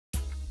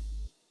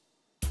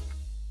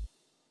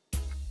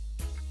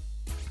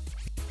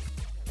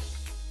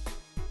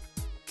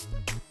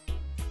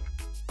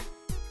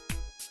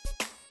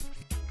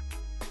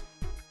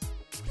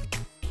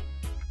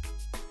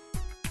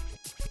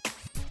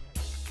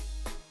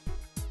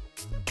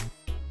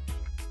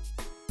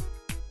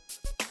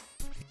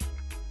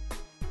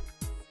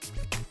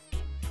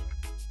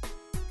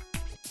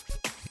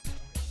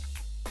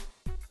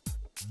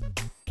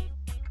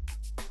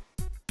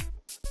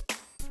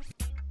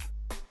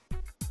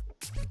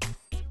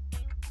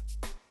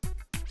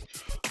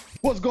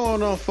What's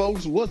going on,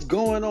 folks? What's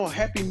going on?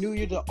 Happy New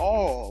Year to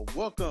all.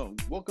 Welcome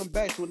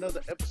back to another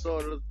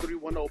episode of the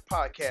 310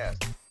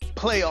 Podcast,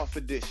 Playoff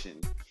Edition.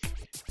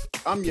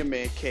 I'm your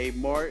man, K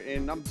Mart,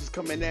 and I'm just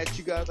coming at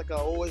you guys like I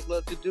always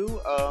love to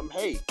do.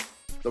 Hey,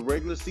 the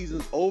regular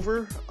season's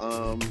over.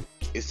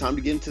 It's time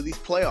to get into these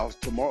playoffs.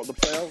 The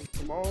playoffs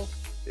tomorrow.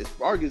 It's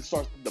arguably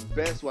starts the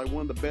best, like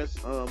one of the best,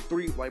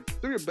 three of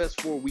the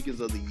best 4 weekends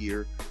of the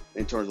year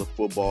in terms of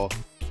football.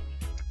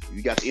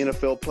 You got the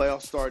NFL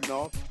playoffs starting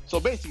off. So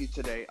basically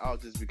today, I'll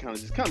just be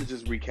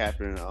just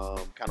recapping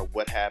kind of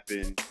what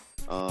happened,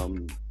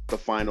 the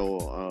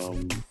final,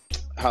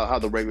 how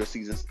the regular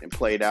season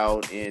played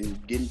out,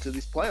 and getting to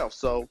these playoffs.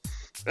 So,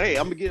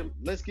 hey,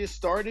 let's get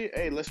started.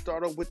 Hey, let's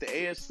start off with the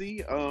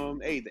AFC.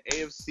 The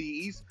AFC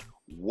East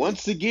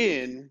once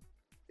again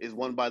is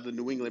won by the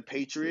New England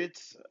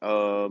Patriots.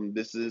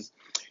 This is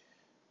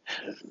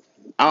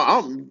I,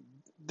 I'm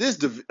this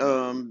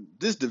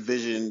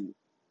division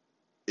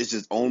is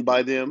just owned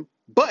by them,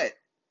 but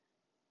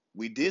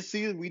we did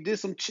see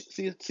some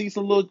a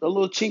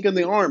little chink in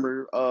the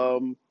armor.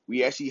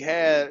 We actually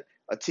had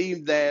a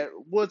team that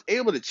was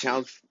able to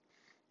challenge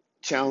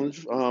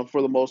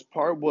for the most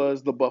part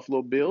was the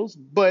Buffalo Bills,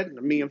 but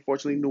I mean,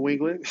 unfortunately, New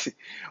England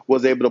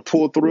was able to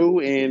pull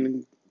through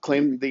and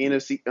claim the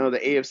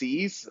AFC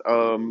East.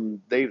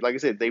 They, like I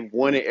said, they've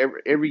won it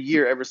every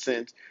year ever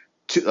since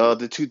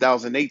the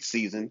 2008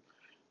 season.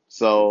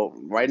 So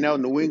right now,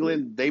 New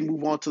England, they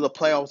move on to the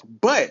playoffs,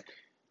 but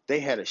they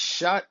had a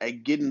shot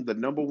at getting the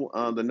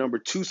number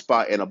two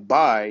spot and a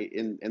bye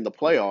in the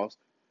playoffs.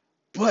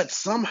 But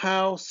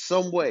somehow,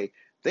 some way,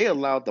 they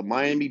allowed the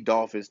Miami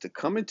Dolphins to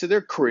come into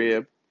their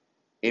crib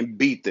and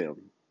beat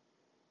them,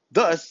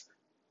 thus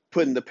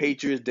putting the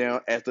Patriots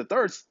down as the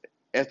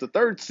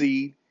third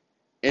seed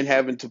and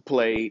having to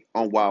play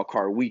on Wild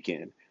Card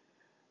Weekend.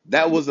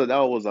 That was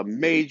a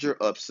major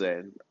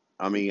upset.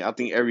 I mean, I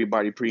think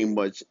everybody pretty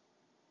much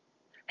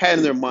had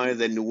in their minds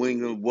that New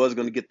England was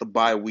going to get the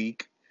bye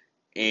week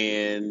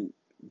and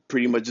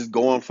pretty much just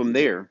go on from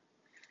there.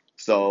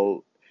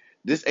 So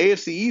this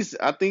AFC East,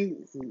 I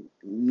think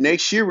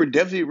next year we're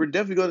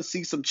definitely going to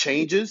see some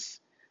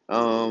changes.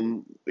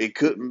 It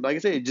could, like I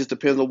said, it just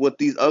depends on what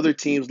these other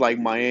teams like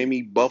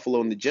Miami, Buffalo,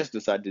 and the Jets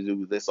decide to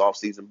do this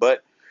offseason.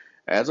 But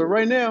as of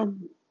right now,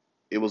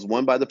 it was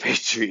won by the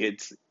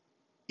Patriots,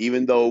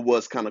 even though it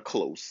was kind of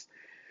close.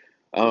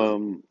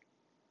 Um,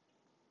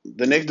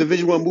 the next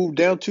division we'll move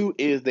down to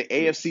is the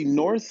AFC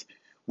North,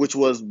 which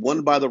was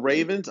won by the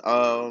Ravens.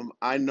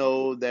 I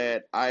know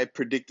that I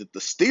predicted the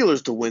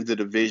Steelers to win the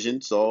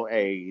division, so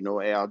hey,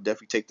 hey, I'll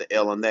definitely take the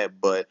L on that.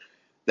 But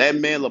that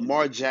man,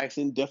 Lamar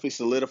Jackson, definitely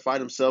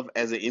solidified himself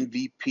as an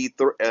MVP,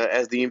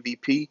 as the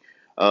MVP,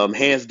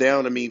 hands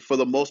down. I mean, for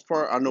the most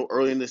part, I know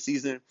early in the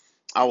season,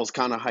 I was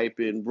kind of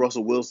hyping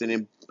Russell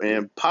Wilson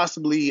and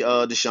possibly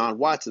Deshaun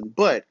Watson,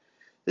 but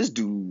this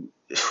dude,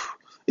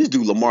 this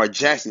dude Lamar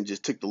Jackson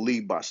just took the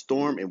league by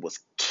storm and was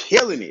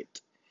killing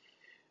it.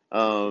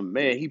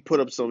 Man, he put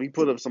up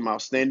some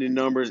outstanding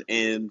numbers,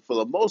 and for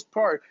the most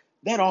part,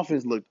 that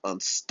offense looked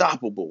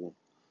unstoppable.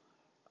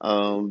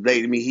 I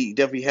mean, he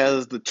definitely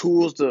has the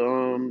tools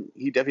around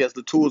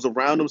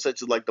him,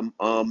 such as like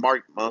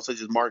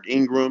such as Mark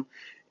Ingram,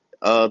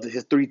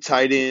 his three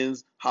tight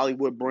ends,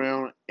 Hollywood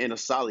Brown, and a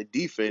solid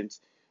defense.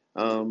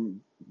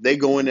 They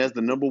go in as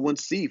the number one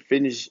seed,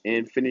 finishing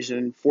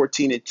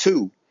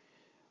 14-2.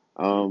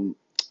 Um,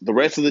 the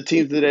rest of the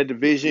teams in that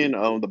division,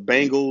 the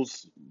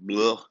Bengals,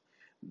 bleh,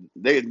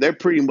 they're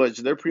pretty much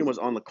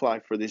on the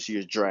clock for this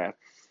year's draft.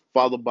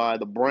 Followed by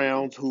the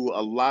Browns, who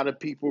a lot of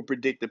people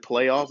predicted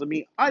playoffs. I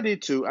mean, I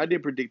did too. I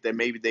did predict that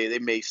maybe they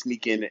may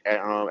sneak in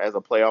as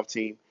a playoff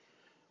team.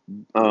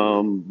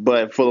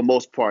 But for the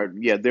most part,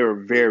 yeah, they were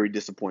very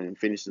disappointing,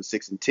 finishing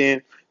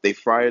 6-10. They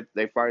fired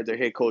their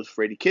head coach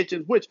Freddie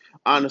Kitchens, which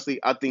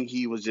honestly I think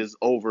he was just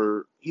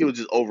over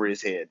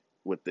his head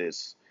with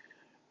this.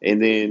 And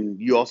then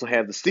you also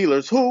have the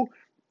Steelers, who,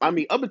 I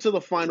mean, up until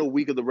the final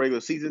week of the regular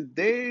season,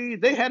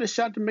 they had a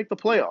shot to make the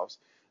playoffs.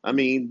 I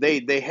mean,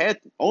 they had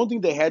only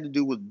thing they had to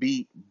do was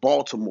beat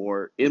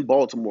Baltimore in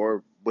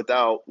Baltimore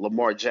without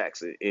Lamar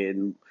Jackson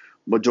and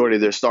majority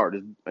of their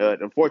starters.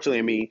 Unfortunately,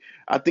 I mean,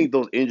 I think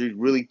those injuries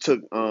really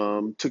took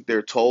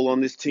their toll on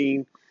this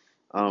team.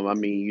 I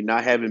mean, you're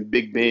not having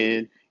Big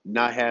Ben, you're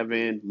not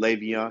having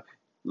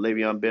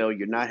Le'Veon Bell,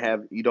 you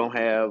don't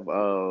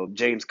have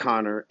James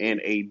Conner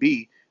and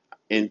AB,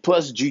 and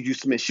plus Juju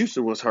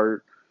Smith-Schuster was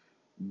hurt.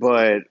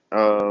 But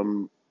yeah,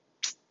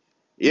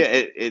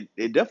 it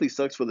definitely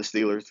sucks for the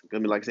Steelers. I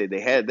mean, like I said,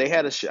 they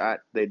had a shot.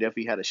 They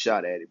definitely had a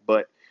shot at it.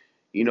 But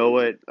you know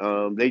what?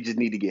 They just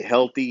need to get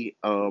healthy.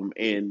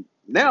 And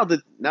now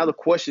the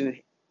question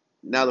is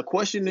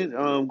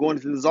going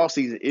into this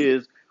offseason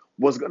is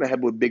what's going to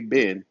happen with Big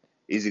Ben?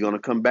 Is he going to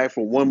come back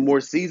for one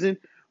more season?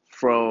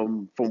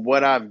 From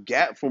what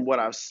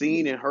I've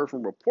seen and heard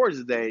from reports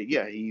is that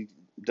yeah, he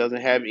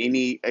doesn't have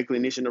any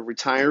inclination of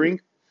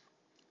retiring.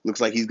 Looks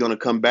like he's going to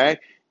come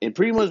back. And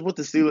pretty much what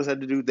the Steelers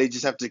have to do, they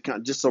just have to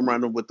just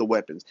surround him with the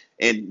weapons.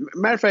 And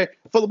matter of fact,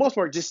 for the most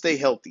part, just stay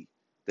healthy.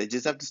 They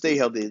just have to stay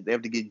healthy. They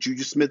have to get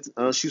Juju Smith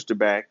Schuster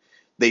back.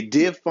 They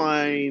did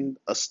find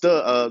a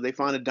stud. They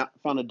found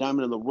a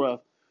diamond in the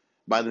rough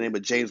by the name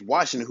of James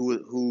Washington,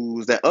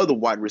 who's that other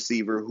wide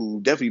receiver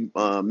who definitely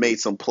made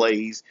some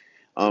plays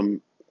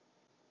um,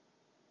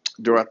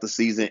 throughout the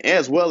season,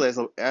 as well as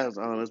a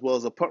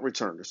punt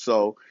returner.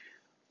 So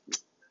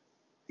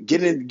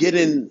getting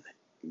getting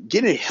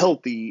getting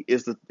healthy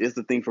is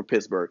the thing for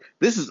Pittsburgh.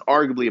 This is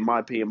arguably, in my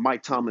opinion,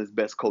 Mike Tomlin's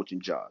best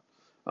coaching job,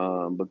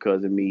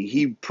 because I mean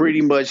he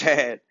pretty much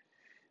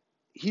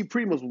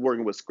was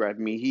working with scrap. I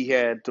mean he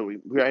had to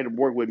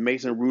work with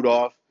Mason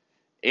Rudolph,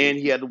 and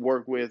he had to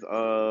work with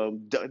I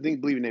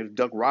believe his name is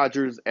Duck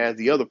Rogers as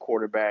the other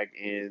quarterback,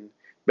 and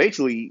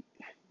basically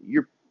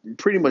you're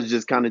pretty much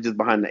just kind of just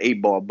behind the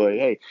eight ball. But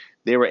hey,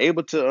 they were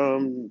able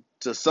to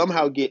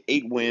somehow get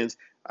 8 wins.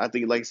 I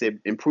think, like I said,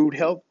 improved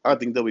health. I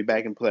think they'll be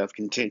back in playoff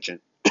contention.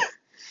 All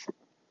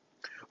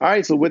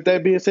right, so with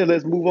that being said,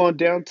 let's move on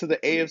down to the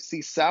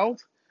AFC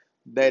South.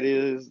 That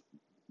is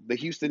the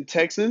Houston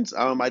Texans.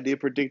 I did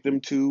predict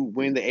them to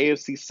win the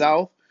AFC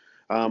South.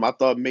 I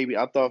thought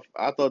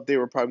they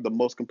were probably the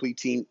most complete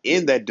team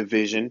in that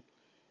division.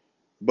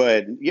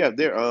 But yeah,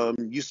 there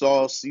you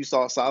saw a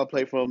solid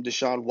play from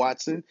Deshaun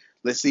Watson.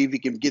 Let's see if he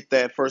can get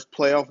that first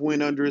playoff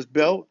win under his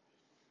belt.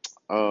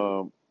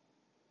 Um,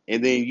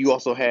 and then you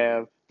also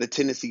have the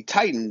Tennessee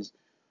Titans,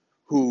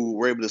 who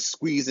were able to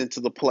squeeze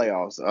into the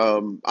playoffs.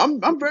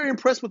 I'm very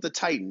impressed with the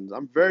Titans.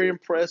 I'm very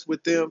impressed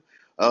with them.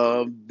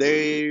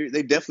 They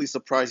definitely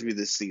surprised me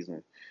this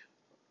season.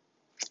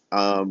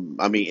 I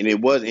mean, and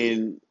it was,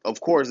 and of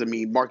course, I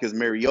mean, Marcus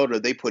Mariota,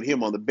 they put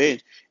him on the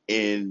bench,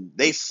 and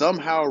they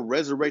somehow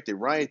resurrected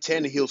Ryan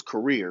Tannehill's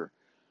career.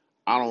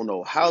 I don't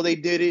know how they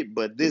did it,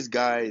 but this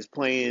guy is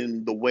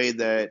playing the way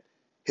that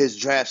his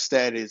draft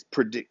status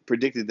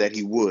predicted that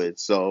he would.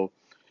 So,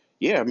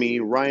 yeah, I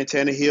mean, Ryan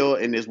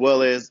Tannehill, and as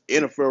well as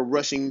NFL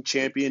rushing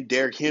champion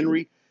Derrick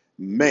Henry,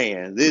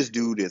 man, this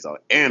dude is an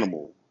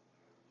animal.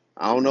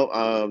 I don't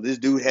know. This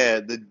dude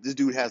has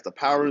the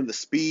power and the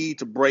speed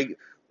to break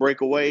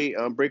away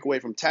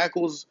from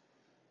tackles.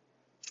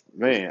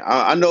 Man,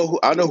 I know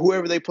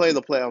whoever they play in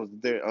the playoffs.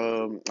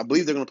 I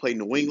believe they're going to play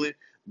New England,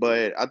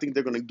 but I think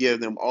they're going to give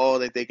them all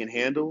that they can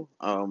handle.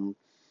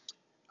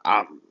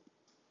 I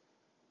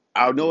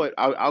I'll know it.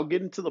 I'll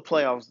get into the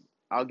playoffs.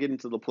 I'll get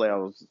into the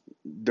playoffs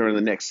during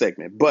the next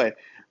segment. But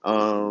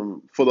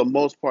for the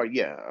most part,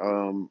 yeah,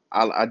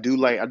 I do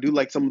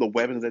like some of the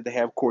weapons that they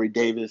have. Corey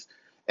Davis,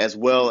 as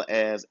well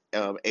as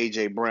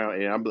AJ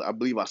Brown, and I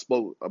believe I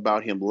spoke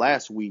about him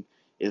last week.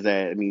 Is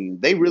that, I mean,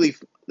 they really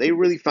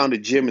found a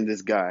gem in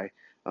this guy.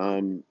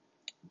 Um,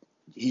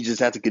 he just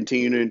has to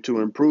continue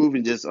to improve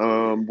and just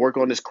work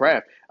on his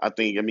craft. I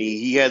think. I mean,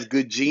 he has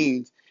good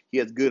genes. He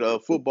has good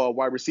football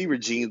wide receiver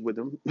genes with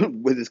him,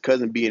 with his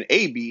cousin being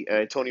AB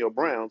Antonio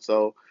Brown.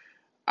 So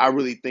I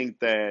really think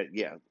that,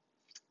 yeah,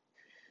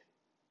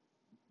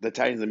 the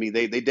Titans. I mean,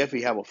 they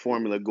definitely have a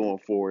formula going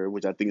forward,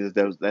 which I think is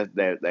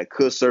that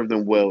could serve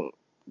them well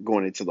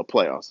going into the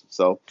playoffs.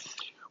 So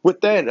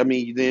with that, I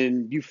mean,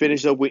 then you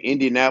finish up with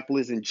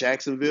Indianapolis and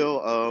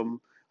Jacksonville.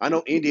 I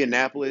know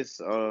Indianapolis.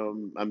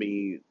 I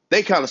mean,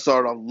 they kind of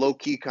started off low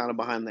key, kind of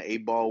behind the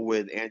eight ball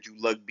with Andrew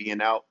Luck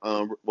being out.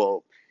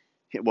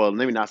 Let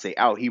me not say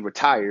out. He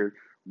retired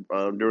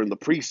during the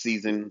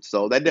preseason,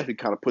 so that definitely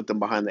kind of put them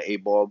behind the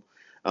eight ball.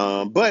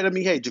 But I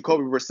mean, hey,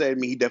 Jacoby Brissett. I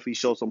mean, he definitely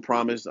showed some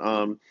promise.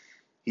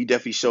 He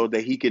definitely showed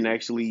that he can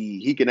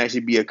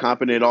actually be a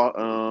competent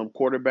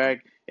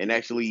quarterback and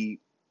actually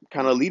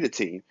kind of lead a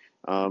team.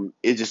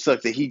 It just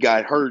sucks that he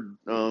got hurt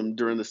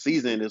during the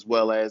season, as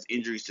well as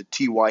injuries to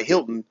T.Y.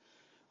 Hilton.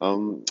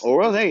 Or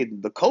well, hey,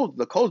 the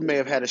Colts may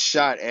have had a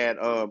shot at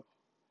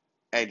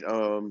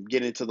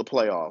getting to the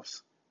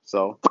playoffs.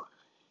 So,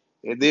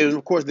 and then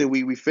of course, then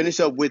we finish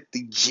up with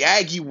the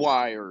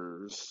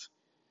Jaguars,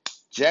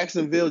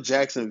 Jacksonville.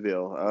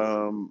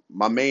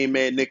 My main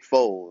man Nick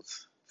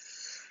Foles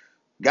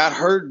got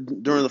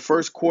hurt during the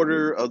first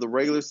quarter of the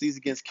regular season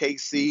against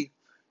KC.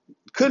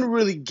 Couldn't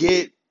really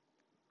get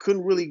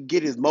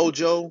his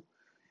mojo,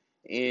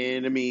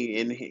 and I mean,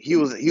 and he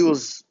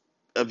was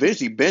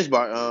eventually benched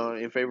by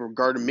in favor of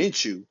Gardner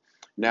Minshew.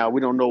 Now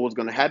we don't know what's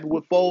going to happen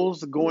with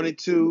Foles going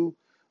into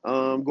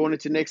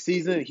next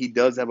season. He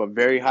does have a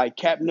very high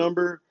cap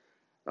number.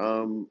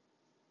 Um,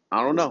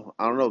 I don't know.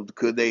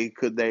 Could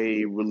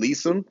they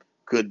release him?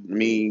 Could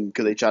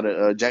they try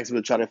to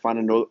Jacksonville try to find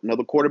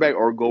another quarterback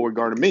or go with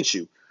Gardner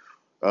Minshew?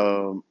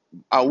 Um,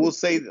 I will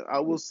say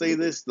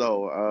this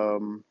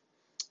though.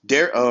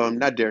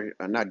 Not Derrick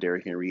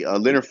Henry.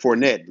 Leonard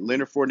Fournette.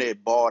 Leonard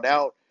Fournette balled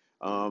out.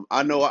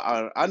 I know.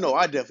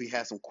 I definitely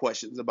had some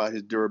questions about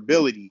his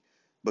durability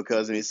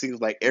because, I mean, it seems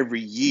like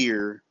every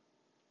year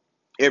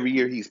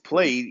he's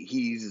played,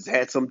 he's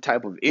had some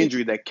type of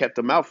injury that kept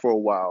him out for a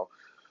while.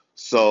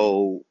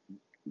 So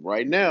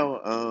right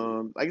now,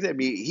 like I said, I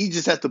mean, he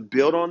just has to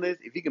build on this.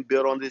 If he can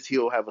build on this,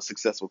 he'll have a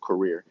successful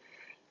career.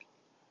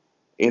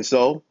 And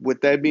so,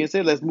 with that being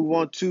said, let's move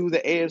on to the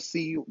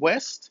AFC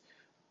West.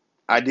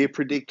 I did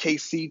predict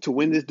KC to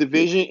win this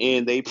division,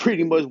 and they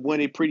pretty much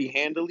won it pretty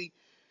handily.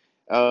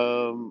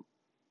 Um,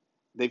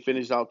 they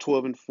finished out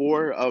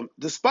 12-4.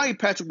 Despite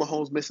Patrick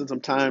Mahomes missing some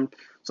time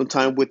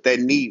with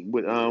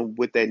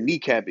with that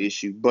kneecap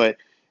issue, but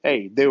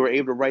hey, they were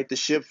able to right the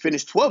ship,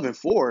 finish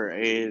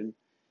 12-4,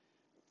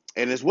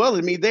 and as well.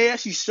 I mean, they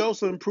actually showed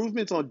some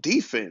improvements on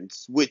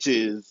defense, which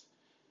is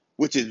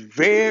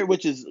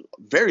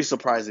very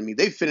surprising me.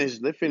 They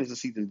finished the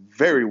season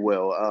very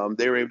well.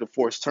 They were able to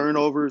force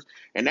turnovers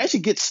and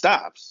actually get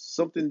stops.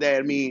 Something that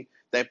I mean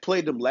that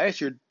played them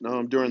last year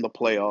during the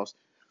playoffs.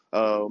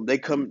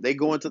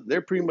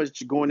 They're pretty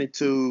much going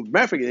into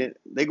matter of fact,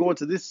 they go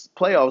into this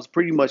playoffs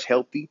pretty much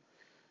healthy.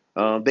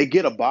 They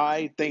get a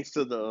bye thanks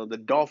to the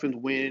Dolphins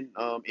win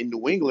in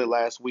New England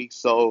last week,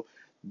 so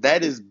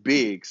that is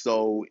big.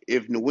 So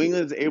if New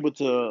England is able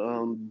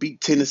to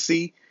beat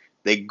Tennessee,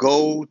 they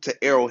go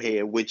to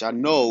Arrowhead, which I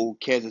know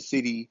Kansas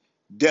City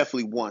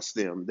definitely wants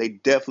them. They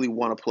definitely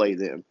want to play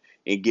them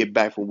and get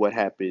back from what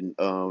happened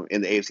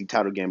in the AFC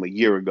title game a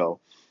year ago.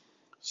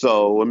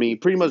 So I mean,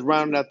 pretty much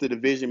rounding out the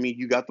division. I mean,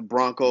 you got the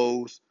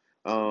Broncos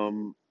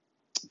um,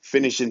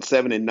 finishing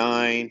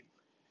 7-9.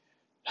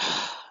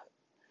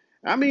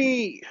 I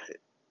mean,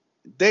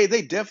 they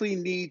definitely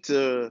need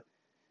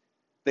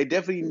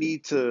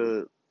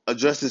to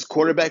adjust his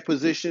quarterback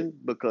position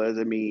because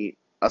I mean,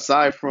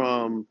 aside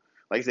from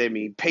like I said, I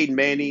mean Peyton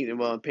Manning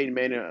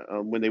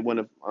when they won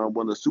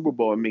the Super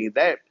Bowl. I mean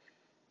that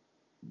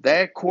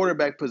that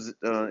quarterback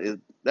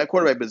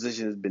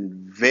position has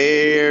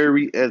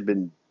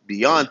been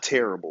beyond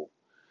terrible.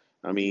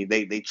 I mean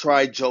they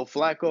tried Joe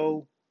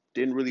Flacco,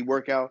 didn't really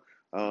work out.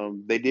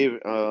 They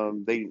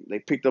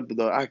picked up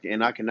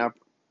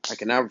I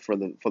cannot for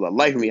the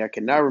life of me I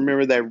cannot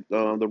remember that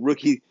the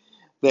rookie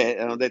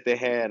that they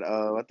had.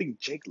 I think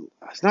Jake.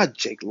 It's not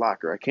Jake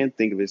Locker. I can't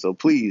think of it. So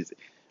please,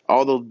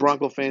 all those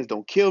Bronco fans,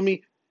 don't kill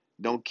me.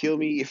 Don't kill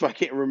me if I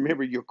can't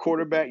remember your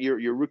quarterback,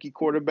 your rookie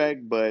quarterback.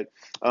 But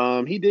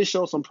he did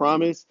show some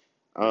promise.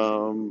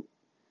 Um,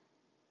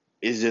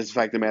 it's just the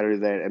fact of the matter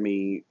that I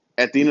mean,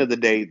 at the end of the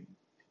day,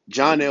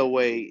 John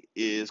Elway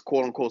is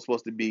quote unquote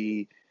supposed to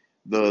be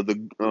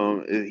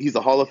he's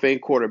a Hall of Fame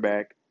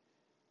quarterback.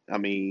 I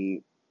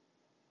mean,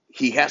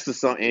 he has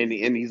to and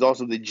he's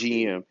also the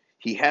GM.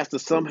 He has to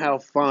somehow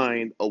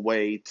find a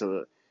way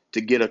to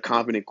get a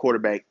competent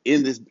quarterback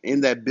in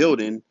that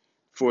building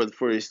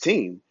for his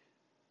team.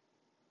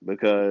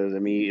 Because I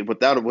mean,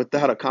 without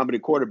a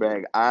competent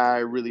quarterback, I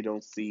really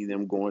don't see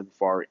them going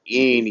far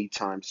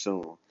anytime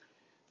soon.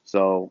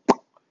 So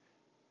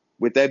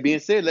with that being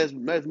said, let's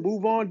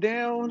move on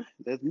down.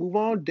 Let's move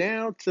on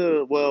down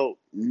to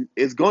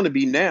it's going to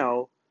be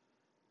now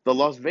the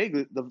Las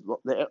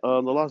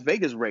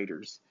Vegas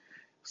Raiders.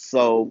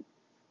 So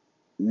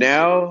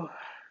now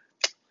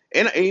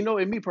and you know,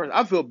 and me personally,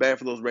 I feel bad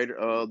for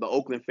the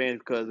Oakland fans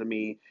because I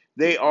mean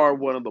they are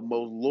one of the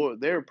most loyal.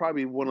 They're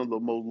probably one of the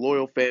most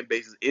loyal fan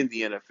bases in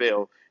the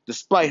NFL,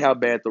 despite how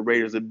bad the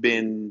Raiders have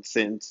been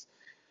since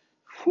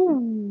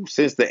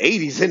the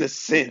 '80s in a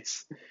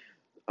sense.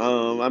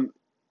 I'm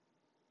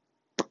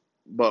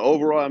but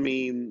overall, I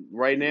mean,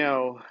 right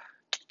now,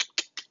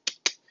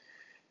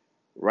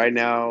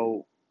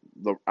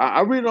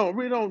 I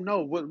really don't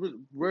know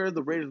where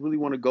the Raiders really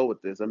want to go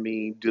with this. I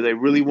mean, do they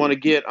really want to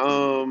get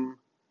um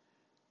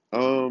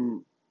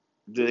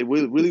do they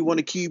really want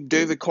to keep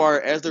David Carr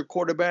as their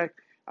quarterback?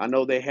 I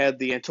know they had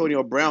the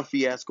Antonio Brown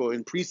fiasco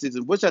in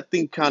preseason, which I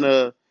think kind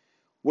of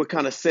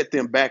set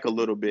them back a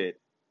little bit,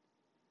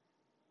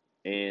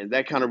 and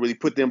that kind of really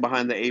put them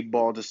behind the eight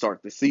ball to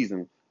start the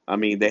season. I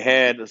mean, they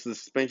had a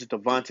suspension to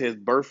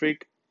Vontaze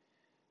Burfict,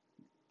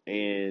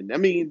 and I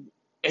mean,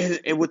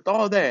 and with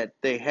all that,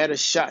 they had a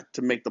shot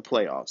to make the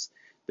playoffs.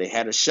 They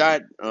had a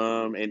shot,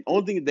 and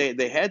only thing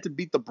they had to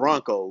beat the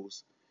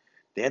Broncos.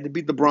 They had to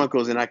beat the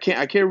Broncos, and I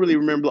can't really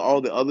remember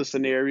all the other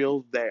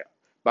scenarios but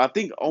I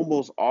think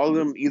almost all of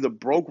them either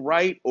broke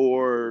right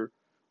or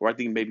I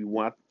think maybe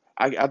one.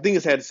 I think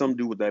it's had something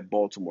to do with that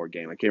Baltimore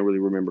game. I can't really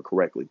remember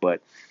correctly,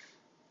 but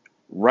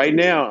right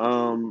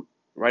now,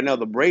 right now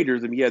the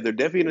Raiders, I mean, yeah, they're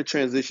definitely in a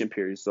transition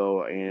period.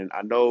 So, and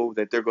I know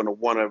that they're going to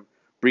want to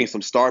bring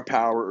some star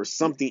power or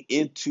something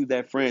into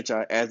that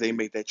franchise as they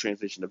make that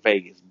transition to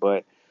Vegas.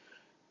 But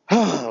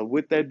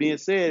with that being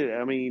said,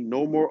 I mean,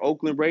 no more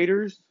Oakland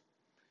Raiders.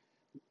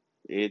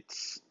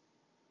 It's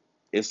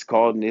it's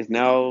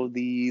now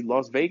the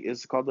Las Vegas.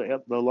 It's called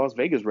the Las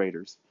Vegas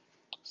Raiders.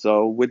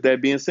 So with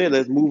that being said,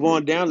 let's move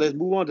on down. Let's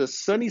move on to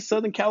sunny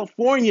Southern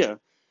California,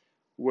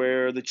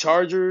 where the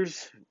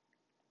Chargers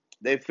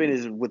they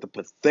finished with a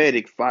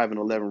pathetic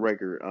 5-11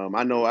 record.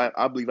 I know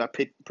I believe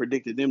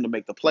predicted them to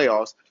make the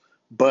playoffs,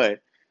 but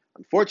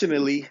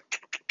unfortunately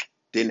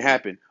didn't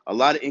happen. A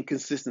lot of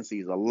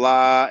inconsistencies, a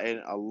lot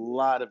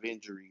of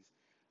injuries.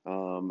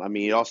 I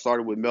mean, it all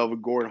started with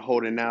Melvin Gordon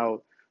holding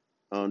out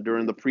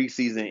during the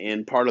preseason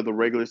and part of the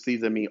regular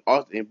season. I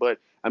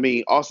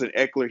mean, Austin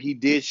Eckler, he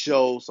did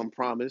show some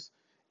promise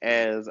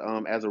as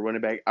a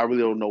running back. I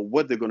really don't know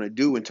what they're going to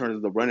do in terms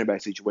of the running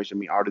back situation. I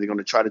mean, are they going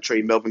to try to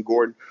trade Melvin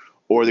Gordon,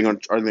 or are they going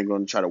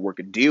to try to work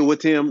a deal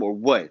with him, or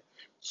what?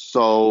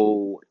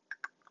 So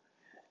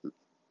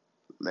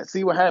let's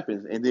see what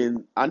happens. And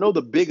then I know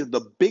the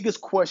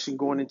biggest question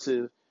going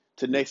into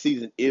to next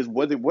season is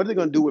what are they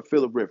going to do with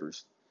Phillip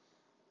Rivers?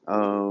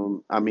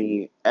 I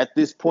mean, at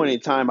this point in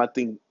time, I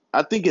think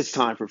it's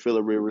time for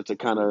Phillip Rivers to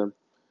kind of.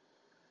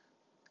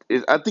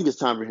 I think it's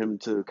time for him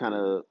to kind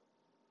of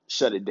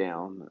shut it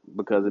down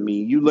because I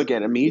mean, you look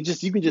at it, I mean,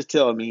 you can just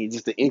tell. I mean,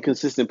 just the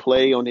inconsistent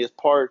play on his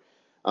part.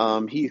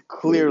 He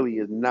clearly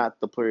is not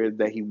the player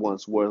that he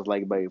once was,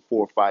 like maybe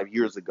 4 or 5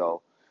 years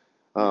ago.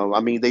 I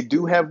mean, they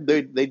do have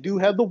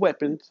the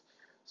weapons.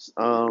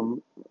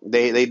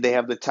 They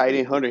have the tight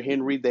end Hunter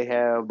Henry. They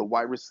have the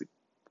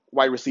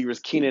wide receivers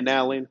Keenan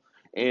Allen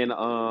and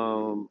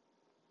um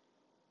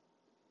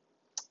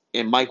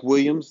and Mike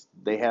Williams.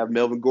 They have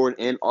Melvin Gordon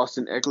and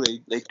Austin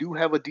Eckler. They do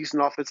have a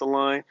decent offensive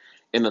line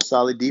and a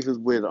solid defense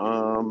with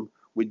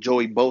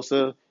Joey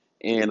Bosa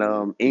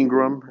and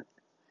Ingram.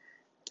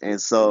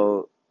 And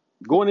so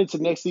going into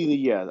next season,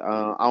 yeah,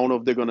 I don't know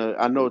if they're gonna.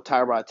 I know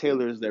Tyrod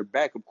Taylor is their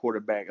backup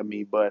quarterback. I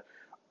mean, but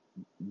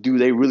do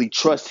they really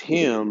trust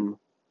him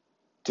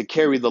to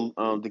carry the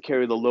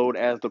load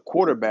as the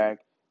quarterback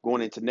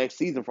going into next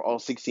season for all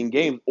 16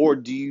 games, or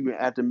do you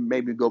have to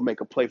maybe go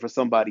make a play for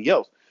somebody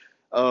else?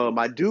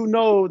 I do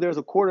know there's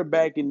a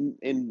quarterback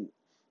in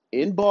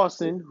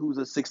Boston who's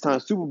a six-time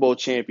Super Bowl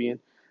champion.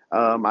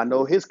 I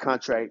know his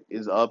contract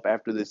is up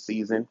after this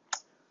season.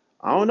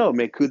 I don't know,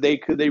 man. Could they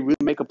really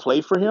make a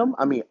play for him?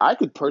 I mean, I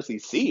could personally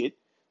see it.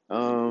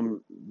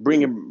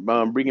 Bringing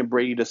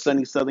Brady to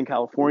sunny Southern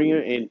California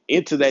and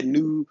into that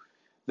new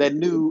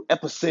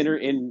epicenter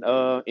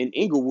in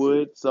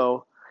Inglewood.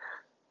 So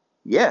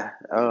yeah,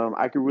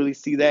 I could really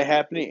see that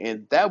happening,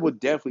 and that would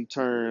definitely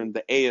turn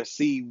the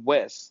AFC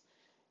West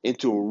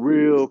into a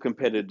real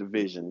competitive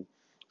division.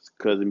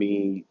 Because I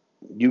mean,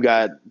 you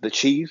got the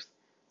Chiefs,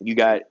 you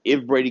got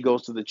if Brady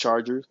goes to the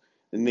Chargers,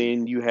 and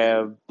then you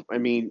have, I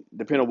mean,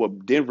 depending on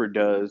what Denver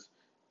does,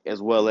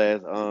 as well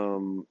as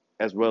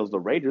the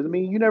Raiders. I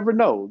mean, you never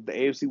know. The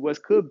AFC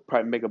West could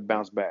probably make a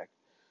bounce back.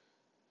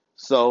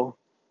 So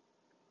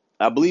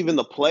I believe in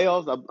the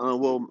playoffs.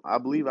 I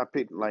believe I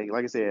picked like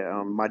I said,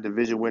 my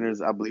division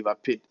winners. I believe I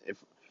picked, if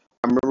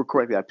I remember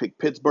correctly, I picked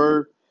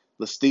Pittsburgh,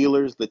 the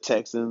Steelers, the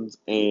Texans,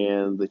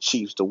 and the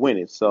Chiefs to win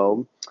it.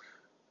 So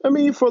I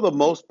mean, for the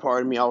most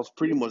part, I mean, I was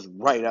pretty much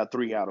right at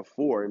 3 out of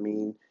 4. I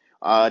mean,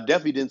 I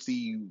definitely didn't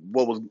see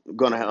what was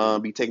going to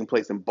be taking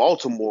place in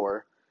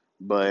Baltimore,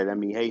 but I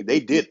mean, hey, they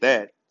did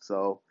that.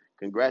 So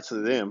congrats to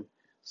them.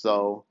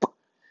 So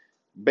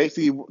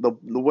basically, the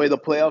way the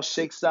playoffs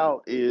shakes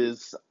out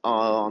is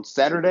on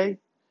Saturday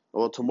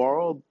or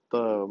tomorrow.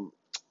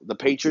 The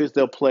Patriots,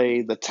 they'll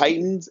play the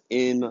Titans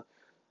in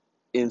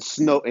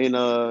snow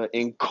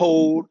in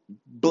cold,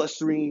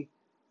 blustery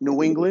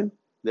New England.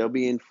 They'll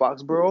be in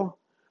Foxborough.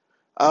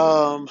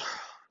 Um,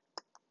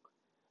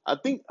 I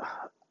think,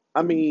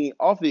 I mean,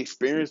 off the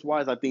experience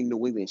wise, I think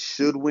New England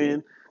should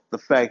win. The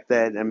fact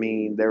that, I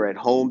mean, they're at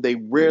home, they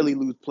rarely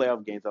lose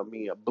playoff games. I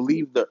mean, I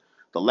believe the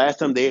last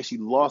time they actually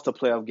lost a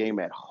playoff game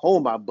at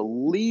home, I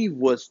believe,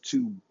 was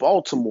to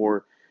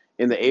Baltimore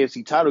in the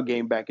AFC title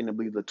game back in, I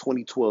believe, the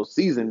 2012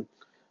 season.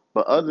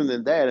 But other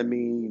than that, I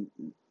mean,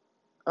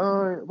 wait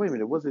a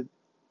minute, was it?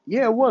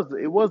 Yeah, it was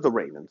the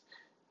Ravens.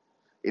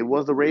 It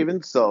was the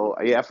Ravens. So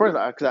yeah, at first,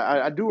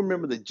 I do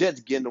remember the Jets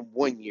getting them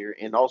one year,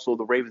 and also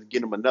the Ravens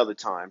getting them another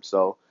time.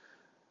 So,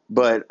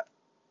 but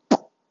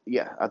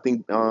yeah, I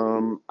think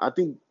I'm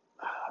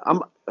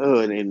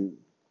and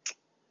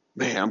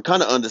man, I'm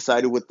kind of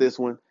undecided with this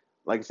one.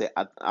 Like I said,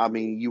 I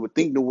mean, you would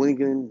think New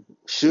England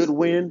should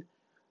win,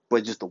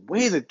 but just the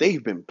way that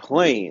they've been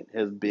playing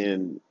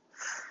it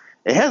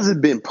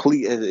hasn't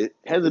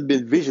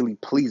been visually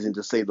pleasing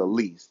to say the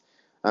least.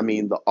 I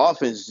mean, the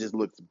offense just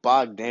looks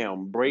bogged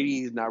down.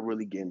 Brady's not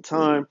really getting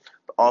time.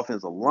 The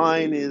offensive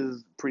line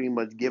is pretty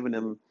much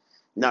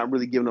not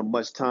really giving them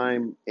much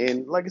time.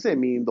 And like I said, I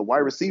mean, the wide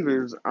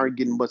receivers aren't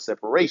getting much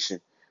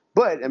separation.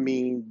 But I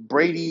mean,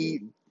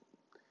 Brady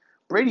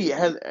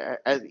has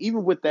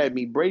even with that. I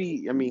mean,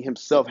 Brady, I mean,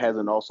 himself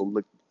hasn't also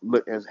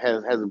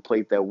hasn't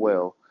played that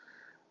well.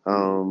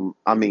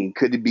 I mean,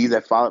 could it be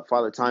that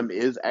father time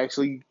is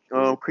actually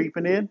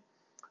creeping in?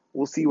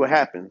 We'll see what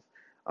happens.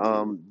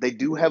 They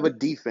do have a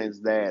defense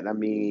that, I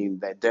mean,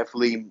 that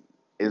definitely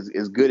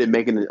is good at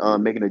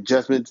making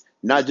adjustments,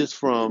 not just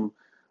from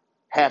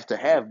half to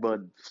half,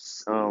 but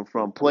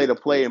from play to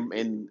play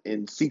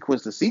and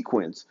sequence to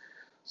sequence.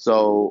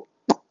 So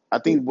I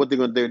think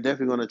they're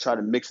definitely going to try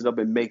to mix it up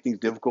and make things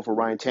difficult for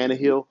Ryan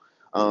Tannehill.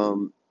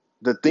 Um,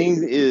 the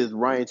thing is,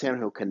 Ryan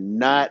Tannehill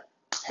cannot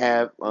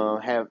have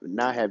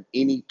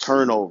any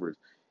turnovers.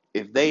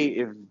 If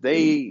they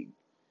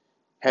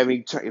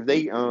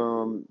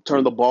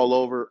turn the ball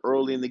over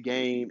early in the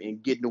game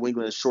and get New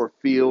England a short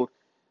field,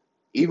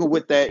 even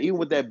with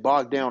that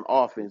bogged down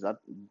offense,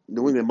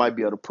 New England might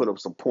be able to put up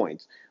some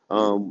points.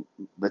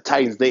 The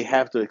Titans, they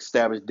have to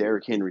establish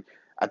Derrick Henry.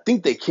 I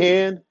think they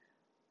can.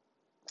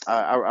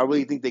 I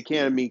really think they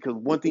can. I mean, because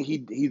one thing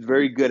he's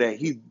very good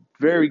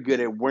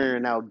at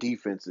wearing out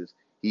defenses.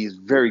 He's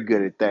very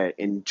good at that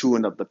and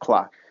chewing up the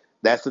clock.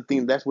 That's the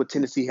thing. That's what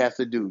Tennessee has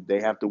to do.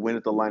 They have to win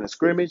at the line of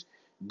scrimmage.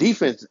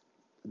 defense,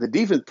 the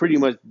defense pretty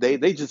much they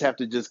just have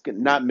to just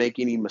not make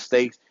any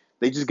mistakes.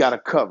 They just got to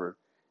cover.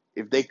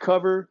 If they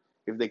cover,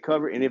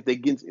 and if they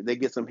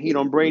get some heat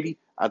on Brady,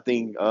 I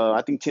think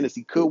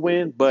Tennessee could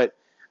win. But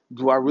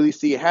do I really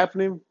see it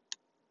happening?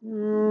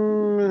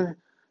 Mm,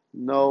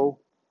 no,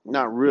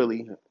 not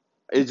really.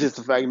 It's just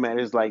the fact, man.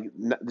 It's like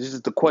this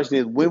is the question: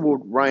 is when will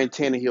Ryan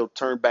Tannehill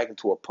turn back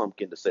into a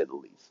pumpkin, to say the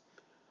least?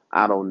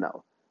 I don't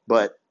know,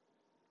 but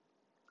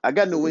I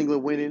got New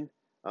England winning.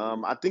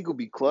 I think it'll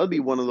be close. It'll be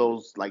one of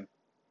those like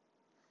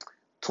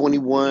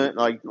 21,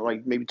 like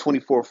maybe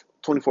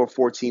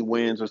 24-14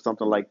 wins or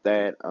something like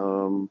that.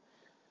 I'm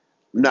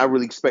not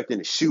really expecting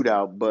a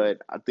shootout,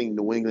 but I think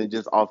New England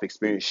just off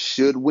experience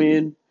should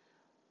win.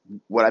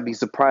 Would I be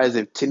surprised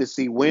if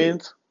Tennessee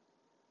wins?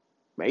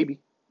 Maybe,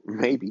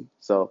 maybe.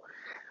 So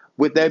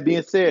with that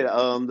being said,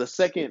 the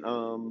second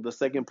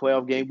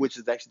playoff game, which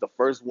is actually the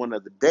first one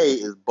of the day,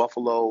 is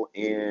Buffalo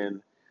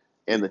and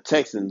the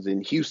Texans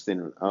in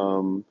Houston.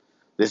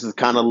 This is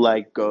kind of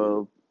like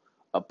a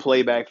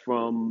playback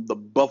from the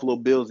Buffalo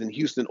Bills and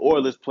Houston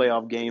Oilers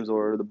playoff games,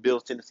 or the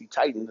Bills Tennessee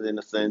Titans in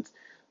a sense,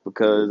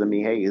 because I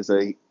mean, hey, it's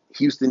a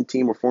Houston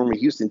team or former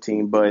Houston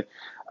team, but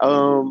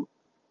um,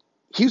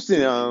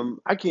 Houston,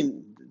 I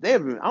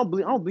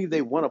don't believe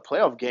they won a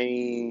playoff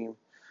game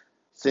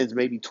since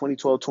maybe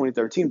 2012,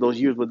 2013, those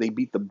years where they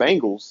beat the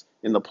Bengals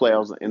in the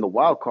playoffs in the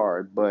wild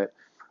card. But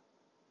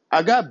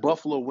I got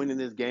Buffalo winning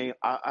this game.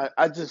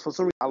 I just, for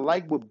some reason, I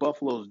like what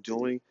Buffalo's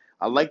doing.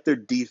 I like their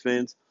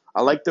defense.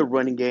 I like their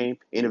running game.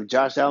 And if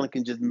Josh Allen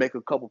can just make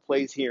a couple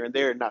plays here and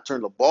there and not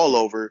turn the ball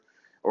over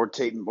or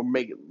take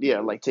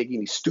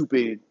any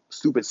stupid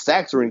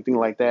sacks or anything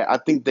like that, I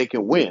think they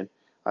can win.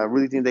 I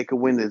really think they can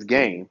win this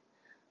game.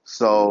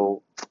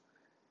 So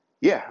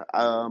yeah,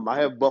 I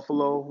have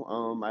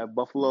Buffalo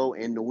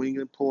and New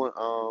England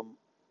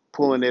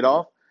pulling it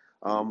off.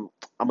 I'm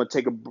gonna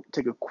take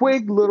a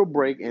quick little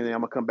break, and then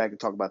I'm gonna come back and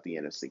talk about the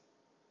NFC.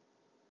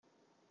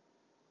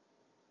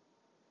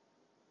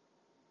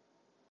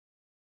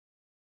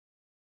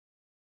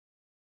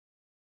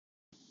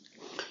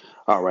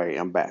 All right,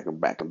 I'm back. I'm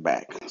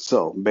back.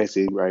 So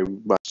basically, right, we're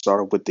about to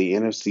start off with the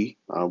NFC.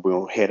 We're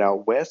gonna head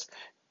out west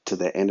to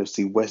the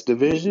NFC West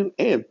division,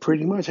 and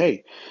pretty much,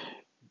 hey,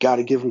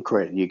 gotta give them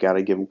credit. You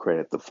gotta give them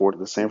credit. The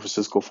San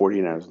Francisco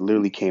 49ers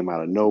literally came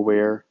out of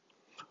nowhere,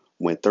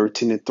 went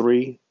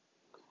 13-3,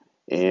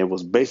 and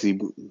was basically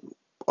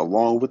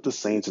along with the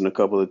Saints and a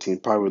couple of teams,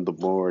 probably the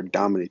more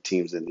dominant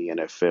teams in the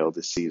NFL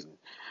this season.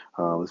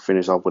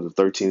 Finished off with a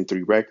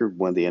 13-3 record,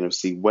 won the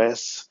NFC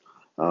West,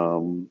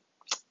 um,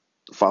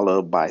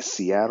 followed by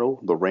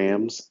Seattle, the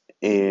Rams,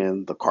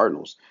 and the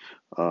Cardinals.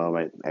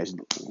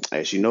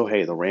 As you know,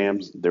 hey, the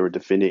Rams, they were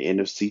defending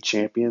NFC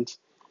champions.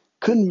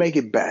 Couldn't make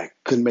it back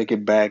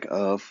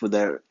for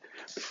that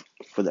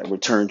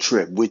return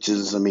trip, which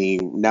is, I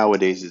mean,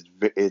 nowadays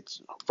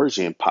it's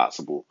virtually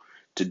impossible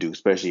to do,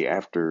 especially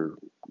after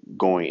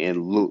going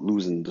and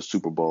losing the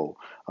Super Bowl.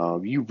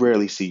 You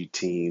rarely see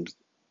teams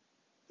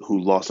who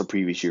lost the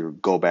previous year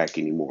go back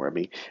anymore. I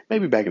mean,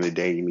 maybe back in the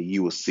day, I mean,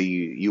 you will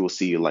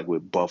see like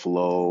with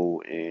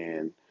Buffalo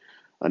and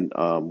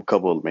a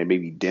couple of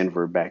maybe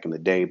Denver back in the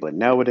day, but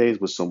nowadays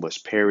with so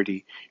much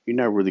parity, you're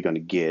not really going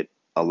to get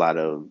a lot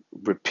of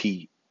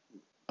repeat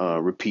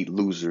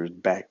losers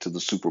back to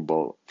the Super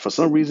Bowl. For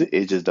some reason,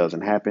 it just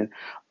doesn't happen.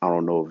 I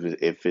don't know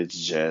if it's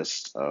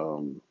just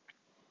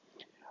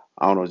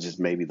I don't know, just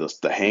maybe the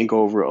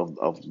hangover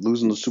of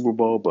losing the Super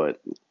Bowl.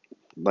 But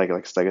like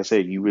I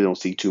said, you really don't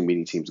see too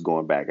many teams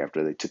going back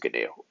after they took a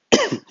nail.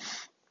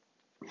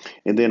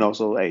 And then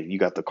also, hey, you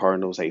got the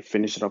Cardinals. Hey,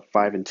 finishing up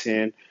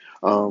 5-10.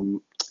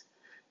 Um,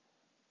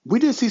 we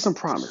did see some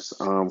promise.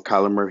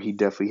 Kyler Murray, he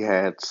definitely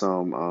had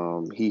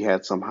some. He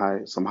had some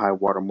high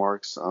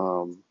watermarks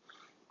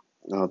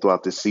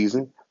throughout this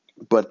season.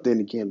 But then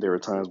again, there were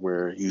times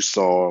where you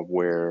saw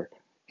where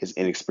his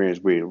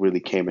inexperience really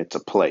came into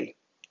play.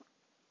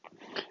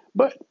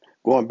 But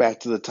going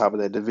back to the top of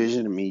that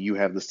division, I mean, you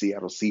have the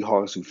Seattle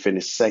Seahawks who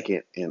finished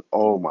second, and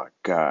oh my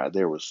God,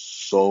 they were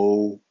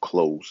so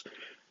close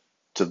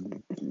to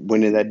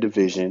winning that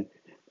division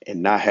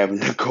and not having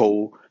to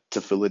go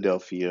to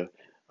Philadelphia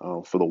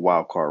for the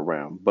wild card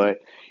round. But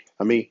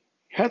I mean,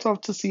 hats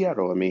off to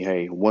Seattle. I mean,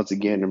 hey, once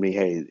again, I mean,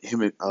 hey,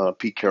 him and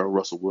Pete Carroll,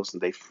 Russell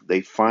Wilson,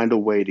 they find a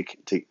way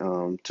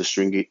to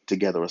string it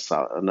together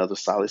another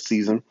solid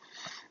season.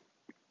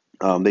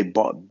 They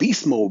brought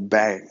beast mode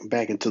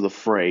back into the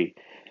fray,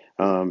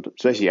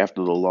 especially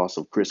after the loss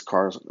of Chris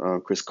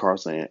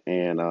Carson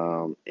and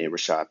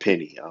Rashad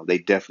Penny. They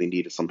definitely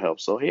needed some help.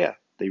 So yeah,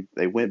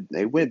 they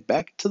went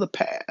back to the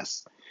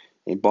past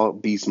and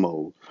bought beast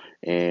mode.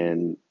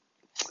 And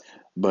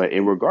but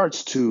in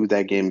regards to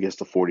that game against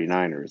the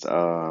 49ers,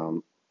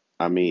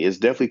 I mean, it's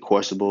definitely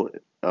questionable.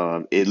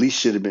 At least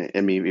should have been.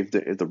 I mean, if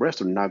the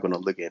refs are not going to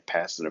look at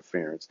pass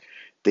interference,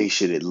 they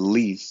should at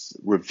least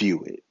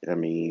review it. I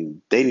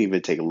mean, they didn't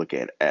even take a look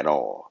at it at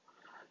all,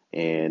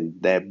 and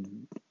that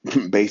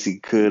basically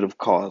could have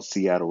cost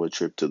Seattle a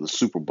trip to the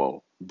Super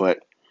Bowl. But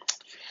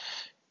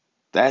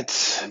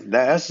That's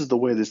just the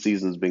way the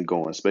season's been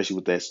going, especially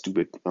with that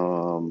stupid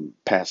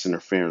pass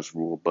interference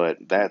rule. But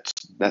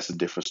that's a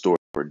different story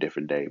for a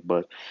different day.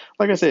 But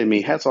like I said, I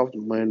mean, hats off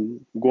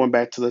when going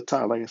back to the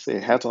top. Like I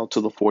said, hats off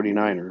to the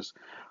 49ers.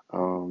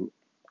 Um,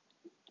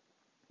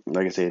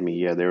 like I said, I mean,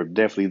 yeah, they're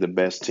definitely the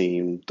best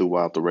team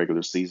throughout the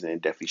regular season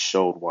and definitely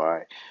showed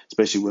why,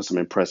 especially with some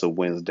impressive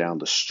wins down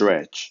the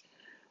stretch.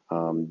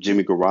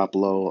 Jimmy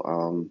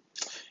Garoppolo,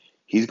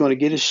 he's going to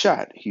get his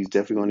shot. He's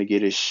definitely going to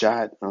get his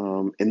shot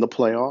in the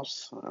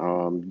playoffs.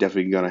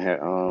 Definitely going to have,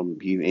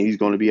 and he's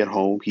going to be at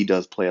home. He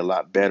does play a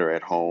lot better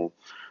at home.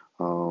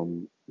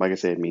 Like I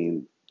said, I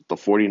mean, the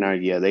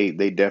 49ers, yeah,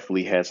 they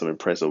definitely had some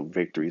impressive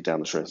victories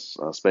down the stretch,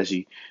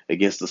 especially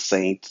against the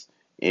Saints,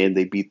 and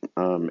they beat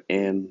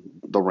and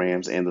the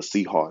Rams and the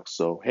Seahawks.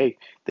 So hey,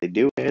 they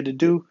did what they had to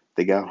do.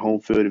 They got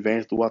home field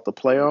advantage throughout the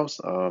playoffs.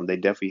 They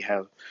definitely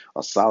have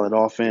a solid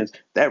offense.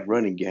 That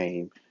running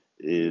game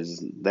is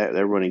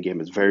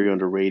very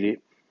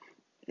underrated,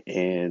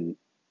 and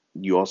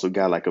you also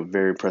got like a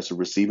very impressive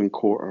receiving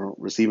core.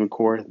 Receiving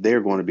core, they're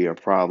going to be a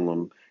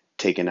problem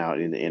taken out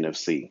in the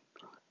NFC.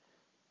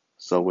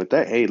 So with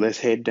that, hey, let's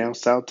head down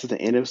south to the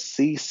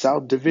NFC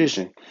South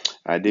Division.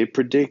 I did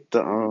predict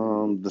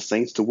the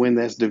Saints to win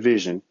that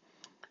division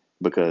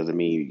because I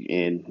mean,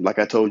 and like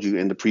I told you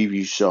in the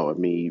preview show, I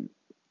mean,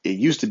 it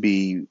used to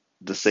be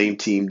the same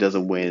team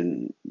doesn't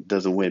win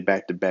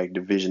back to back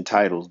division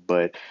titles,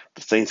 but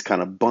the Saints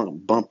kind of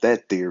bumped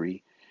that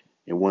theory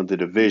and won the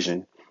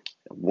division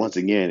once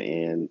again,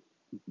 and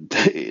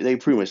they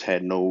pretty much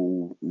had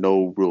no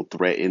real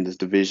threat in this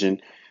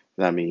division.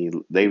 I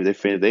mean,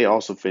 they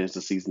also finished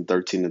the season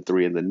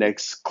 13-3, and the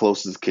next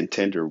closest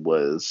contender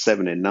was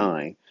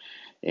 7-9.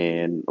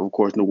 And of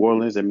course, New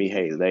Orleans. I mean,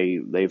 hey,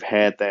 they've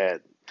had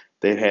that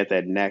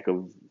knack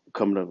of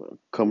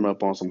coming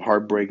up on some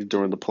heartbreaks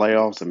during the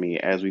playoffs. I mean,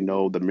 as we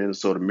know, the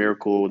Minnesota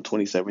Miracle in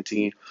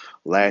 2017,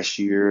 last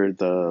year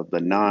the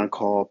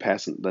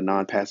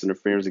non-pass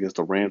interference against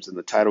the Rams in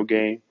the title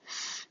game.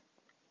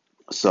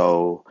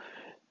 So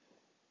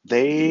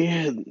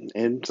they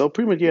and so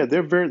pretty much, yeah,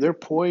 they're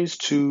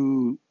poised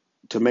to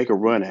make a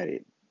run at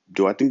it.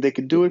 Do I think they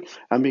could do it?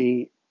 I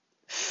mean,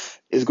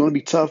 it's going to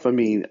be tough. I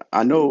mean,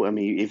 I know. I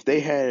mean, if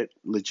they had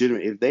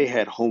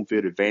home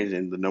field advantage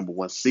and the number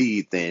one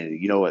seed, then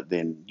you know what?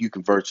 Then you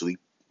can virtually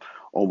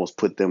almost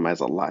put them as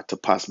a lot to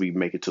possibly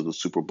make it to the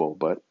Super Bowl.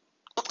 But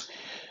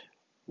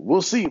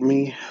we'll see. I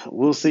mean,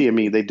 we'll see. I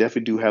mean, they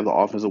definitely do have the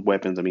offensive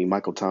weapons. I mean,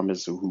 Michael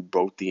Thomas, who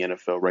broke the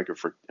NFL record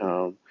for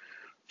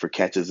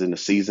catches in the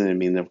season. I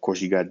mean, of course,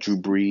 you got Drew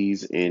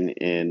Brees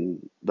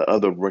and the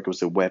other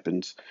requisite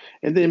weapons,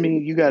 and then I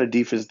mean, you got a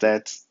defense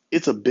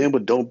it's a bend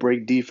but don't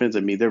break defense. I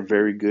mean, they're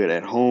very good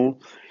at home.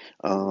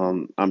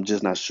 I'm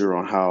just not sure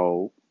on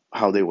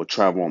how they will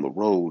travel on the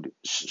road.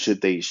 Should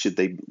they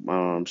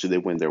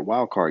win their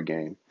wild card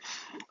game?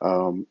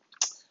 Um,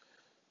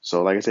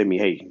 so, like I said, I mean,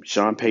 hey,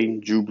 Sean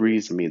Payton, Drew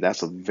Brees. I mean,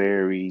 that's a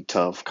very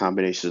tough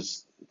combination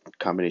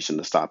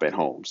to stop at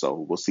home. So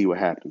we'll see what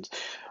happens.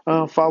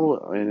 And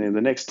then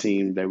the next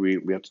team that we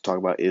have to talk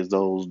about is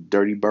those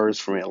Dirty Birds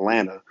from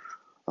Atlanta,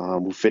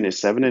 who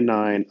finished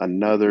 7-9.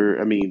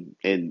 I mean,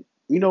 and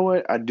you know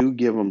what? I do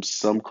give them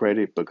some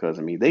credit because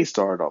I mean they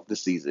started off the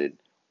season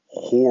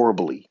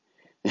horribly.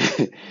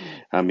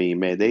 I mean,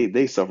 man,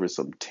 they suffered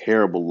some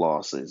terrible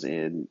losses,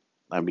 and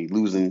I mean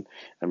losing.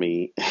 I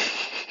mean.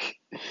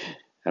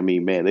 I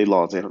mean, man, they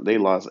lost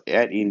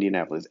at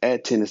Indianapolis,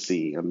 at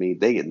Tennessee. I mean,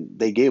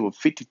 they gave up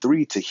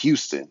 53 to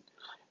Houston.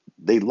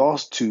 They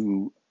lost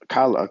to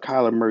a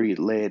Kyler Murray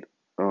led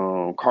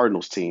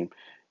Cardinals team,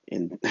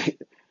 and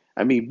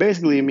I mean,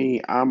 basically, I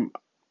mean,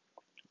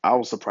 I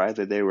was surprised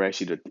that they were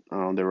actually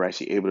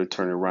able to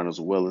turn it around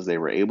as well as they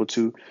were able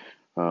to.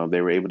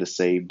 They were able to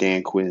save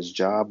Dan Quinn's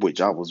job,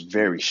 which I was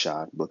very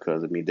shocked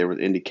because I mean there was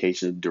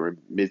indications during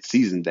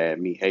midseason that I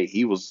mean, hey,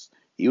 he was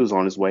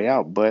on his way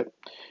out, but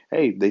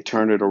hey, they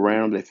turned it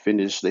around. They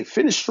finished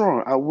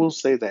strong. I will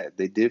say that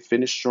they did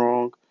finish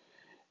strong,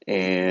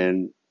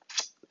 and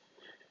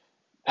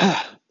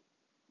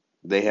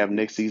they have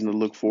next season to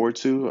look forward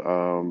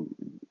to.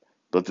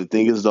 But the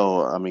thing is,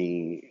 though, I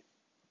mean,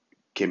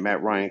 can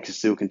Matt Ryan can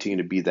still continue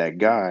to be that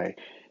guy?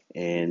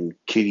 And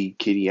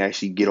Kitty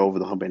actually get over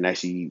the hump and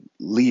actually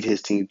lead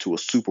his team to a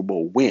Super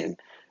Bowl win?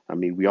 I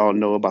mean, we all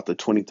know about the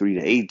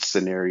 23-8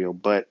 scenario,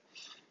 but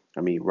I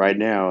mean, right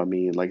now, I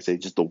mean, like I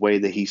said, just the way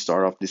that he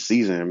started off this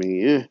season, I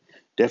mean,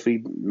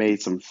 definitely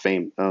made some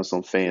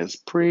fans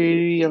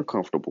pretty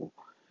uncomfortable.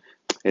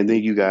 And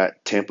then you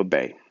got Tampa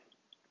Bay,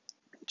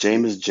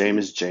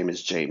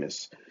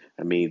 Jameis.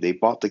 I mean, they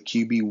bought the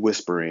QB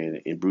whisper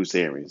in Bruce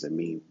Arians. I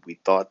mean, we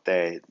thought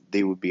that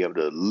they would be able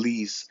to at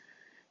least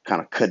kind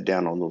of cut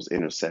down on those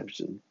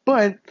interceptions,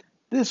 but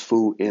this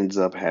fool ends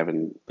up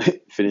having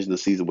finished the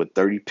season with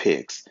 30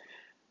 picks.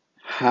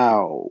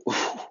 How?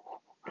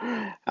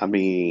 I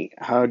mean,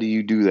 how do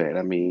you do that?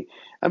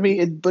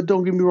 But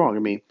don't get me wrong. I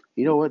mean,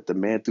 you know what? The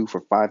man threw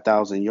for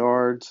 5,000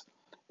 yards,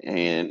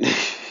 and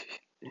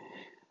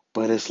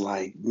but it's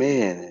like,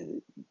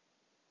 man,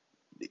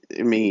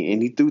 I mean,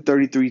 and he threw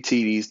 33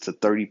 TDs to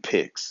 30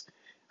 picks.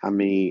 I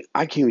mean,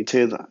 I can't even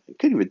tell.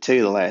 Couldn't even tell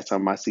you the last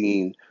time I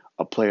seen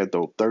a player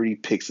throw 30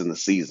 picks in the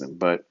season.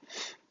 But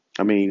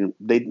I mean,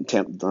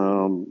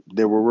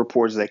 there were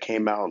reports that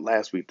came out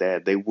last week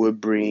that they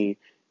would bring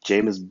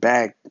Jameis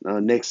back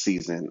next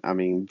season. I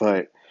mean,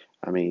 but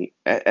I mean,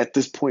 at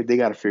this point, they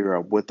got to figure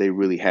out what they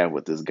really have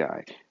with this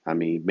guy. I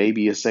mean,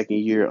 maybe a second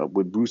year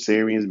with Bruce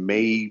Arians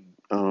may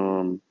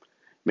do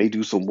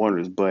some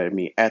wonders, but I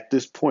mean, at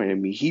this point, I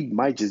mean, he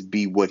might just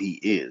be what he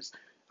is.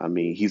 I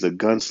mean, he's a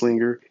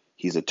gunslinger.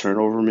 He's a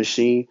turnover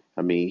machine.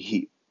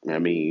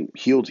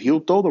 He'll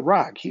throw the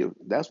rock.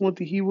 That's one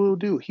thing he will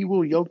do. He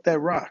will yoke that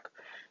rock.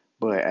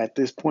 But at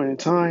this point in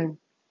time,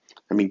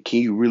 I mean, can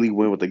you really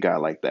win with a guy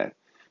like that?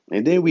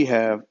 And then we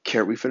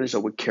finish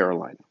up with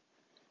Carolina.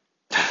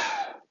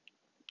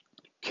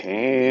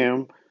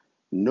 Cam,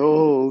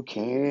 no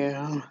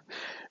Cam,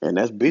 and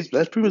that's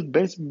pretty much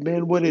basically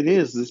been what it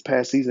is this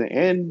past season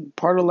and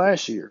part of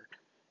last year,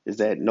 is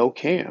that no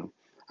Cam.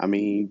 I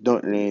mean,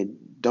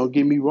 don't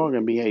get me wrong.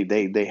 I mean, hey,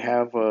 they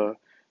have a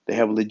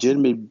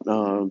legitimate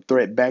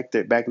threat back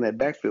in that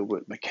backfield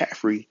with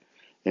McCaffrey,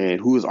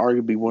 and who is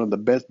arguably one of the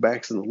best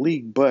backs in the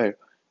league. But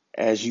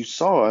as you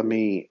saw, I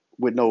mean,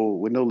 with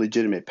no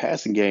legitimate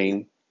passing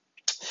game,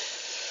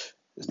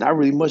 there's not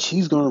really much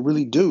he's going to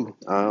really do.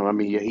 I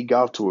mean, yeah, he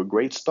got off to a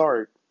great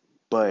start,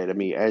 but I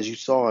mean, as you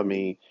saw, I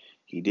mean,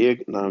 he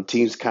did.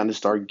 Teams kind of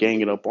start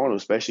ganging up on him,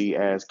 especially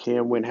as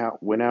Cam went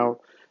out,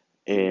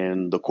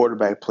 and the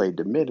quarterback play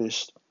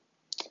diminished.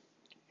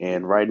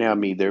 And right now, I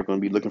mean, they're going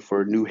to be looking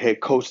for a new head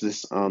coach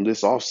this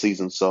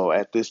offseason. So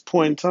at this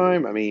point in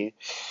time, I mean,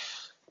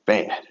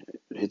 man,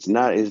 it's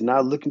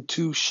not looking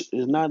too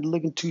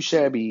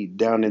shabby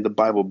down in the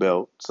Bible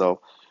Belt. So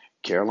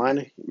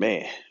Carolina,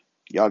 man,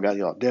 y'all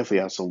definitely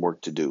have some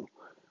work to do.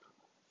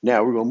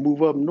 Now we're gonna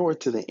move up north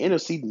to the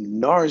NFC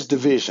NARS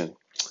division.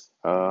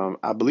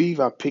 I believe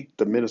I picked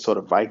the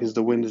Minnesota Vikings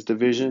to win this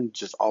division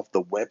just off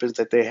the weapons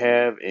that they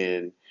have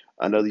and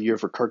another year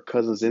for Kirk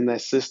Cousins in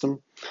that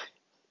system.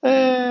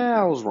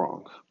 I was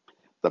wrong.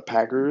 The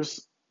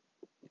Packers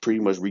pretty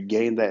much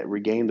regained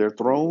their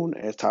throne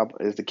as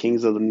the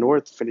Kings of the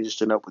North,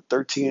 finishing up with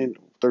 13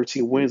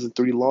 wins and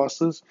 3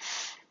 losses.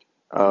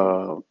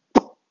 Uh,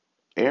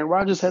 Aaron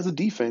Rodgers has a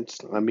defense.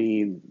 I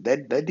mean,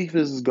 that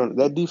defense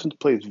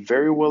plays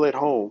very well at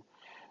home.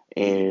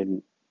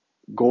 And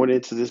going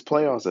into this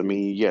playoffs, I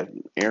mean, yeah,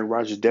 Aaron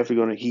Rodgers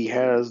definitely he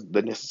has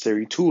the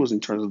necessary tools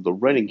in terms of the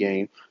running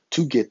game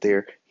to get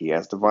there. He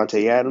has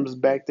Devontae Adams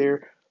back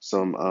there,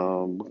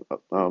 and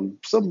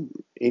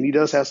he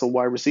does have some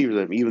wide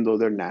receivers, even though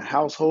they're not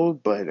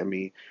household. But I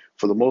mean,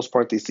 for the most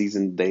part this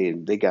season, they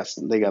got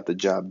the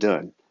job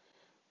done.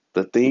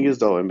 The thing is,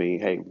 though, I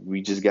mean, hey,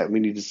 we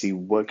need to see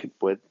what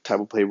type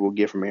of player we'll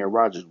get from Aaron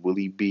Rodgers. Will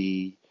he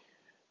be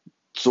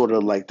sort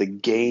of like the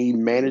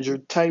game manager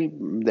type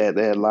that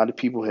a lot of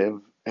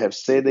people have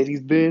said that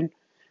he's been,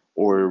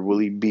 or will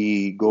he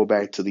be go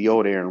back to the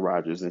old Aaron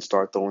Rodgers and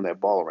start throwing that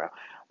ball around?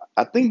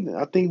 I think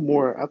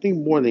more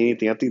than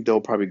anything, I think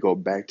they'll probably go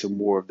back to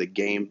more of the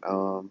game.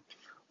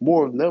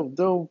 More of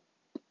they'll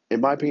in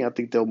my opinion, I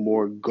think they'll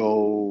more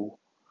go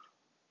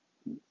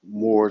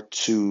more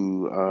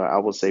to I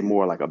would say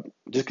more like a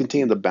just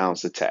continue the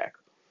balanced attack.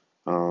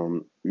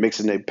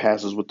 Mixing their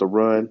passes with the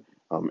run.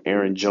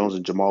 Aaron Jones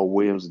and Jamal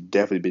Williams have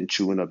definitely been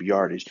chewing up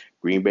yardage.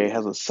 Green Bay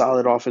has a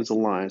solid offensive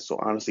line, so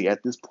honestly,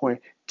 at this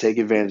point, take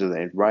advantage of that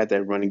and ride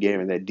that running game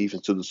and that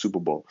defense to the Super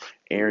Bowl.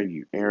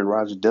 Aaron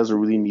Rodgers doesn't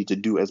really need to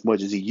do as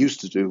much as he used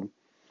to do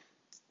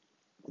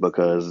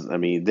because I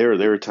mean there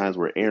are times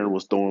where Aaron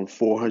was throwing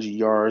 400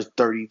 yards,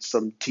 40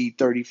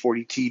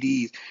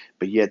 TDs,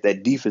 but yet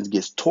that defense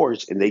gets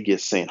torched and they get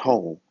sent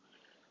home.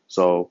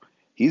 So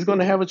he's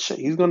gonna have a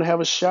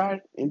shot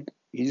in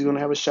he's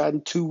gonna have a shot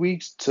in 2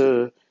 weeks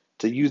to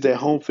use that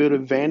home field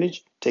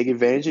advantage, take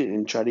advantage of it,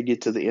 and try to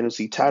get to the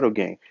NFC title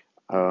game.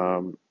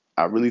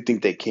 I really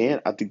think they can.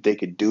 I think they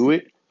could do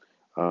it.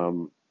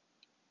 Um,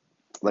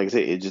 like I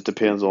said, it just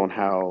depends on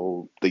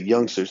how the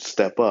youngsters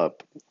step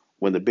up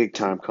when the big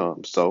time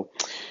comes. So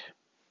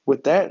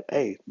with that,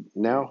 hey,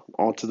 now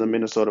on to the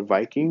Minnesota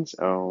Vikings.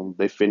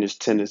 They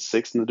finished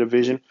 10-6 in the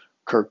division.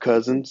 Kirk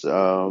Cousins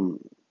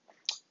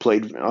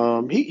played.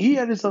 He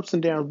had his ups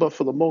and downs, but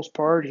for the most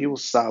part, he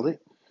was solid.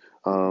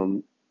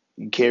 Um,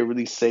 you can't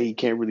really say he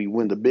can't really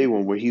win the big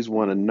one where he's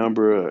won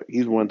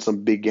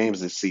some big games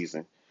this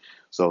season.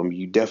 So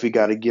you definitely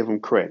got to give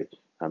him credit.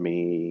 I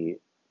mean,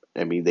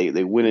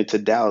 they went into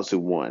Dallas who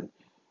won,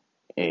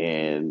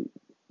 and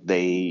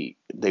they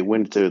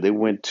went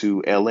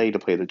to L.A. to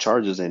play the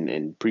Chargers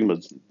and pretty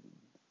much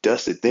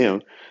dusted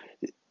them.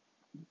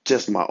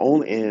 Just my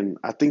own, and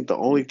I think the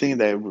only thing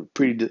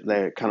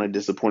that kind of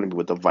disappointed me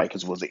with the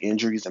Vikings was the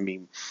injuries. I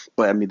mean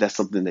that's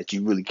something that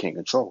you really can't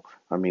control.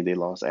 I mean they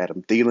lost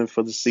Adam Thielen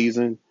for the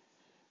season.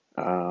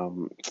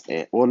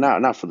 Well,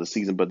 not for the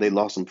season, but they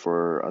lost him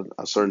for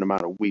a certain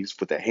amount of weeks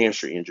with that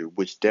hamstring injury,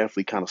 which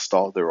definitely kind of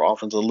stalled their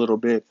offense a little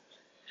bit.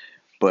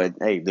 But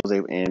hey,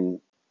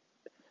 and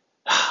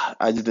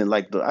I just didn't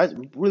like the. I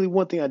really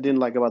one thing I didn't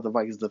like about the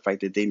Vikings is the fact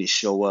that they didn't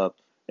show up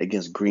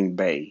against Green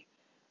Bay.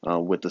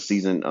 with the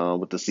season on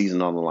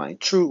the line.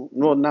 True,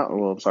 well, not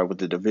well. I'm sorry, with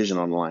the division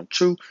on the line.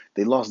 True,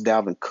 they lost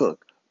Dalvin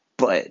Cook,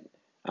 but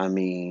I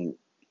mean,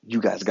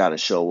 you guys got to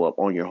show up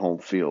on your home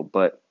field.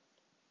 But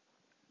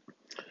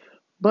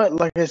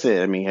like I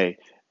said, I mean, hey,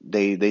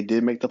 they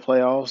did make the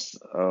playoffs,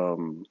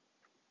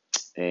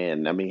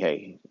 and I mean,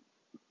 hey,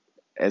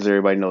 as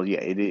everybody knows,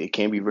 yeah, it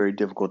can be very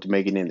difficult to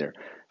make it in there.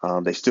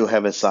 They still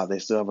have a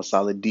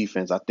solid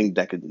defense. I think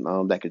that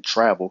could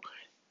travel.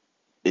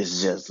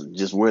 It's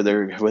just where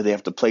they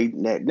have to play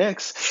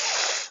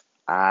next.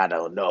 I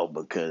don't know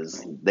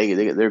because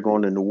they're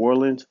going to New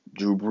Orleans.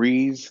 Drew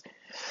Brees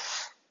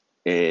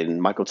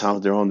and Michael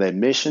Thomas, they're on that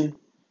mission.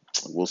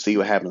 We'll see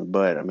what happens,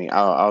 but I mean,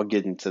 I'll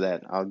get into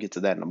that. I'll get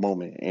to that in a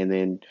moment, and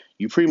then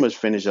you pretty much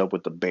finish up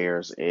with the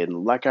Bears,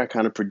 and like I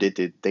kind of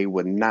predicted, they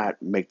would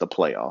not make the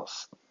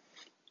playoffs.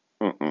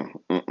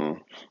 Mm-mm.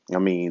 I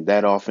mean,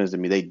 that offense, I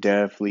mean, they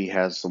definitely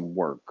has some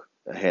work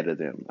ahead of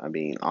them. I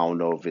mean, I don't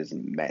know if it's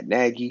Matt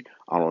Nagy,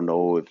 I don't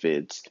know if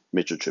it's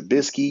Mitchell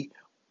Trubisky,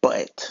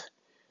 but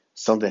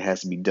something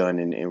has to be done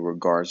in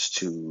regards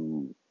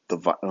to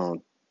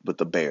with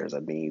the Bears. I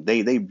mean,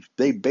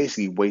 they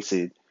basically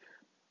wasted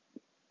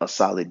a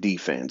solid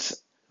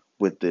defense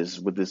with this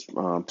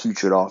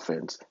putrid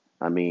offense.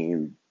 I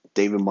mean,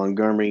 David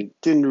Montgomery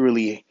didn't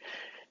really.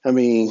 I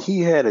mean,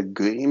 he had a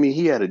good. I mean,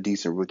 he had a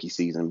decent rookie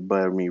season,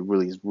 but I mean,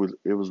 really,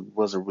 it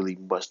wasn't really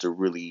much to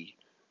really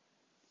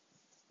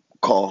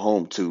call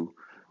home to.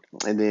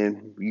 And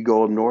then you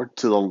go up north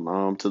to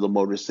the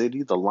Motor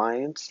City. The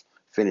Lions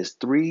finished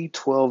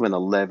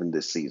 3-12-11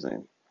 this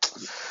season.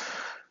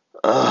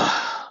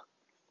 Uh,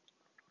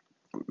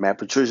 Matt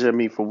Patricia. I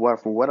mean, from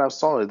what I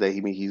saw is that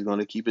he's going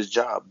to keep his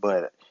job,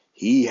 but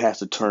he has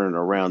to turn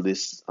around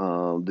this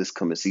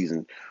coming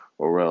season,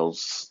 or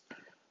else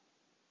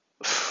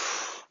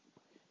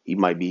he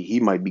might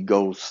be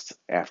ghost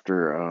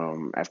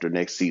after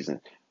next season.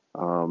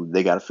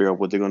 They got to figure out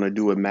what they're gonna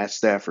do with Matt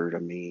Stafford. I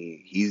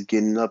mean, he's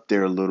getting up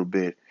there a little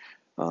bit.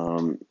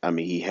 I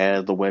mean, he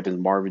has the weapons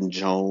Marvin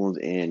Jones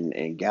and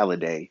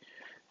Galladay,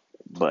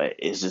 but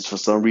it's just for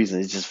some reason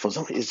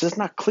it's just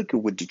not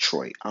clicking with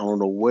Detroit. I don't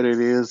know what it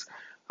is.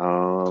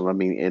 I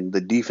mean, and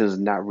the defense is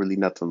not really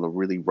nothing to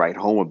really write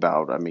home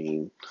about. I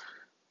mean,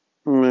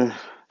 meh,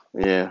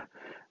 yeah.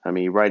 I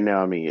mean, right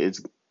now, I mean,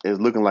 it's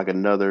looking like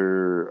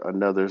another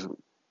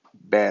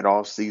bad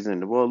off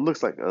season. Well, it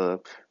looks like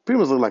pretty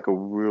much look like a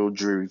real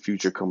dreary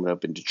future coming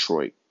up in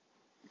Detroit.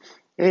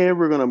 And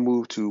we're gonna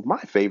move to my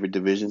favorite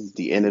division,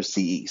 the NFC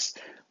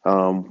East.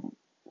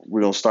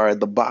 We're gonna start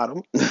at the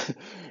bottom,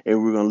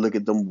 and we're gonna look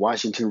at them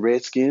Washington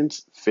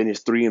Redskins.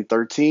 Finished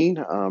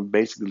 3-13.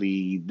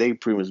 Basically, they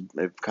pretty much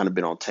have kind of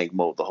been on tank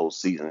mode the whole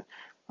season.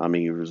 I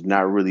mean, there's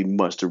not really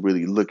much to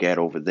really look at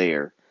over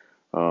there.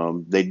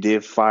 They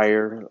did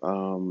fire.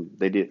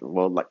 They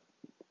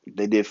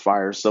did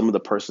fire some of the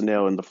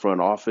personnel in the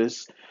front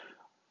office.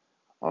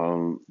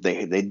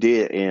 They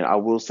did, and I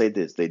will say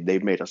this: they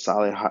made a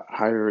solid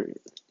hire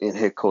in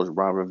head coach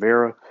Ron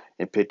Rivera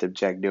and picked up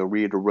Jack Del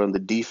Rio to run the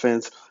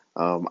defense.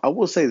 I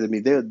will say that I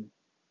mean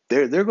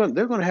they're going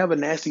to have a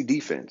nasty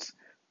defense.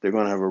 They're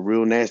going to have a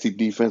real nasty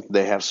defense.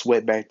 They have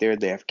Sweat back there.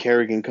 They have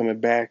Kerrigan coming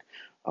back.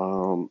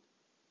 Um,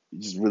 it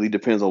just really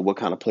depends on what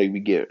kind of play we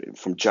get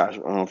from Josh,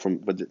 from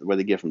what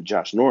they get from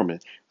Josh Norman.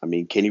 I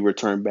mean, can he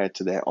return back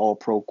to that All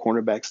Pro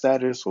cornerback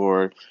status,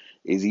 or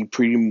is he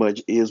pretty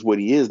much is what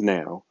he is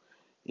now?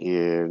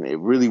 And it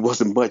really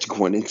wasn't much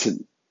going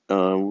into,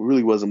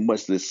 really wasn't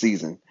much this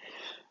season.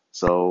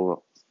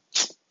 So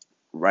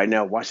right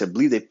now, I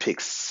believe they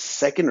picked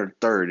second or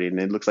third, and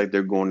it looks like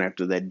they're going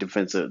after that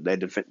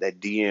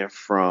DN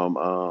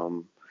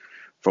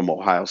from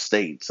Ohio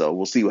State. So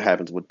we'll see what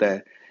happens with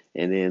that.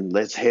 And then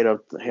let's head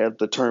up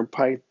the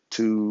turnpike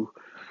to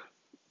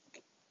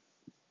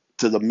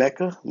the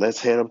Mecca. Let's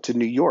head up to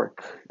New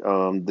York.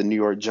 The New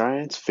York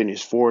Giants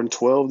finished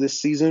 4-12 this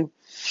season.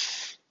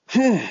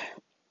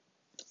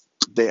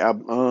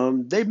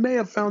 They may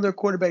have found their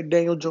quarterback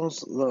Daniel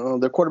Jones,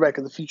 their quarterback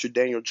of the future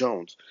Daniel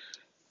Jones.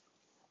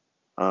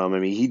 I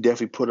mean, he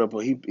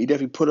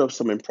definitely put up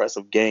some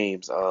impressive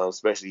games,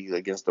 especially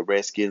against the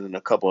Redskins and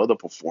a couple other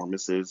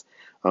performances.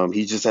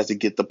 He just has to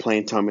get the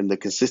playing time and the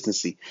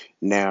consistency.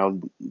 Now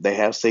they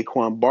have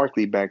Saquon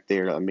Barkley back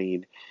there. I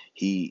mean,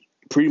 he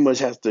pretty much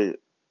has to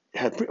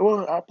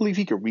well, I believe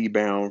he could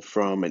rebound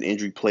from an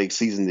injury plagued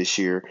season this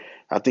year.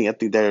 I think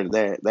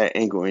that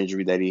ankle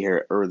injury that he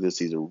had earlier this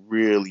season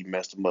really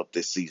messed him up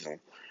this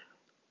season.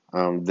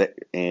 That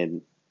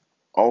and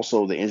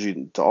also the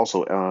injury to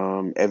also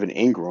Evan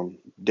Ingram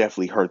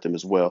definitely hurt them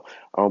as well.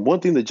 One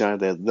thing the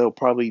Giants that they'll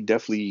probably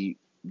do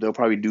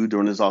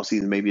during this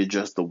offseason maybe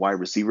adjust the wide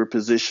receiver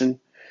position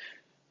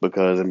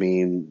because I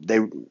mean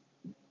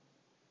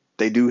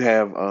they do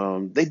have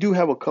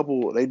a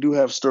couple they do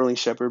have Sterling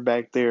Shepard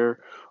back there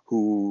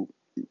who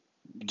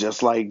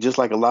just like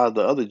a lot of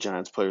the other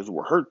Giants players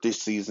were hurt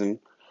this season.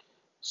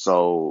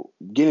 So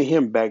getting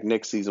him back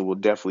next season will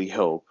definitely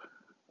help.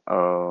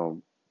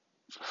 Um,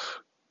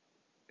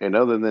 And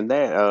other than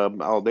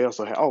that, they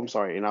also have. Oh, I'm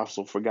sorry, and I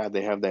also forgot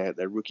they have that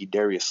rookie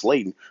Darius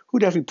Slayton, who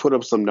definitely put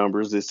up some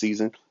numbers this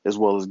season, as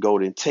well as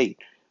Golden Tate.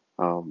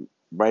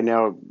 Right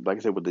now, like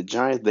I said, with the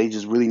Giants, they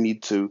just really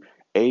need to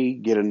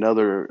get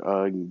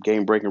another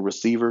game breaking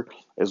receiver,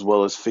 as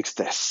well as fix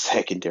that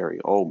secondary.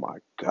 Oh my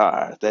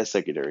God, that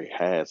secondary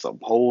had some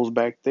holes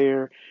back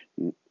there,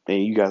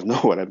 and you guys know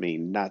what I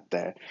mean. Not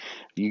that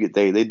they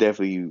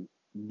definitely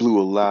blew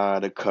a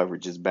lot of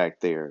coverages back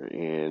there,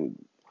 and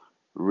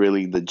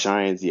really the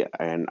Giants, yeah,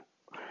 and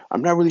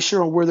I'm not really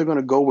sure on where they're going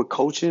to go with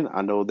coaching.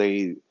 I know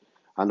they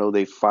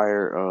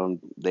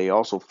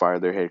also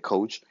fired their head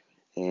coach,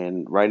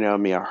 and right now, I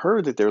mean, I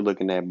heard that they're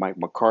looking at Mike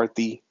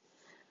McCarthy.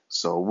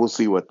 So we'll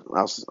see what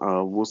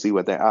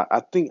that.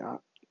 I think,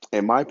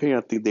 in my opinion,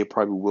 I think they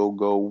probably will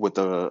go with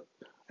an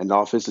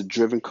offensive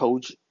driven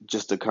coach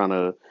just to kind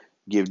of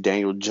give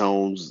Daniel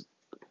Jones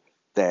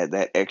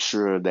that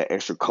extra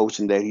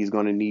coaching that he's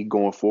going to need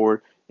going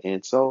forward.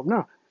 And so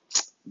no,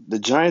 the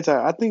Giants.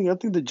 I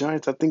think the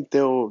Giants. I think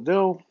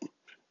they'll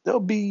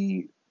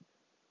be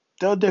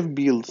there'll definitely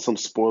be some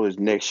spoilers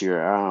next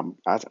year.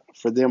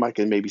 For them, I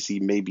can maybe see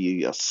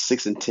maybe a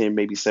 6-10,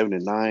 maybe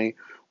 7-9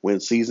 win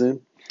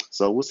season.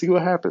 So we'll see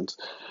what happens.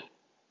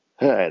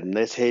 And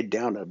let's head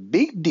down to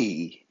Big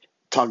D.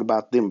 Talk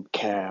about them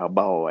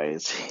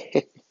Cowboys.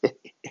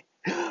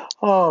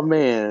 Oh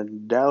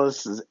man,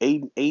 Dallas is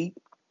 8-8.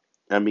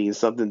 I mean,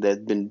 something that's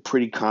been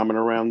pretty common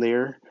around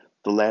there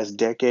the last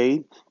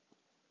decade.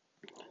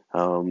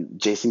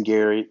 Jason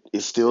Garrett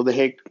is still the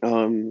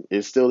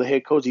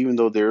head coach, even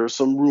though there are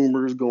some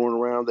rumors going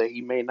around that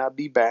he may not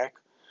be back.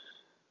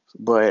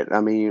 But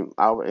I mean,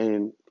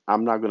 I'm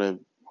not gonna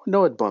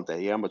no it bump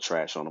that. Yeah, I'm gonna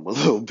trash on him a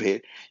little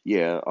bit.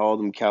 Yeah, all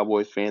them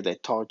Cowboys fans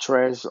that talk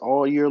trash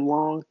all year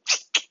long.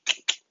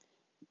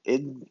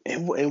 It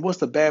and what's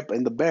the bad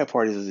and the bad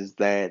part is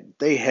that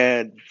they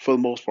had for the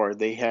most part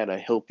they had a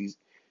healthy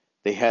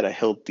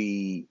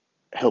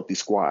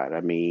squad.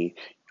 I mean,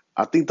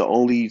 I think the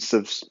only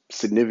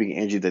significant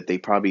injury that they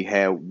probably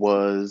had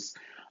was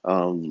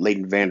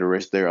Leighton Vander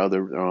Esch, their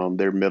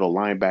middle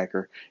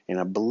linebacker, and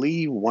I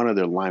believe one of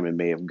their linemen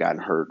may have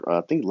gotten hurt.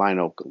 I think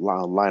Lionel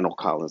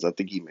Collins. I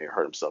think he may have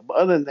hurt himself. But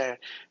other than that,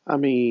 I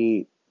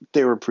mean,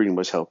 they were pretty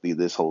much healthy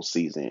this whole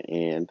season,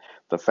 and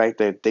the fact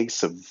that they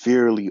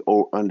severely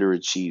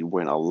underachieved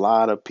when a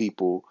lot of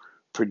people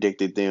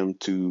predicted them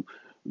to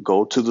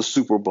go to the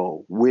Super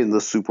Bowl, win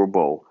the Super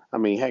Bowl. I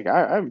mean, heck,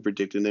 I'm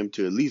predicting them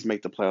to at least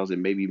make the playoffs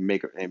and maybe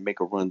make a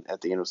run at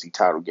the NFC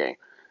title game.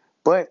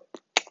 But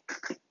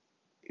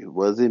it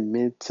wasn't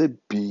meant to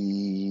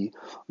be.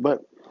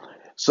 But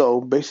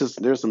so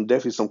basically, there's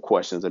definitely some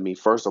questions. I mean,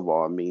 first of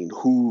all, I mean,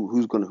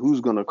 who's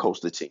gonna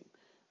coach the team?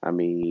 I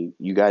mean,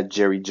 you got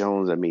Jerry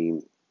Jones. I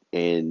mean,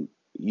 and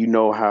you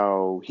know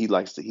how he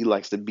likes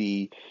to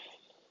be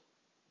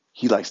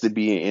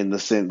in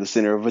the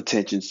center of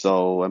attention.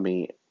 So, I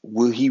mean,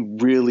 will he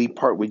really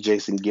part with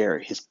Jason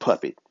Garrett, his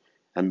puppet?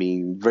 I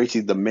mean,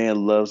 basically, the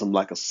man loves him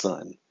like a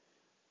son.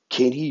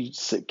 Can he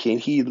can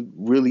he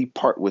really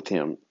part with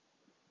him?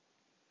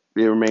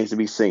 It remains to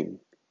be seen.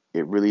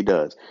 It really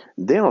does.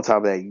 Then on top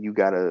of that, you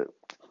gotta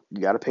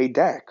pay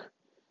Dak.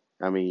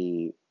 I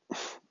mean,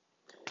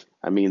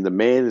 the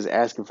man is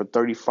asking for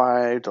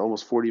 35 to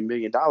almost $40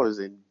 million,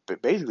 and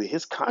but basically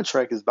his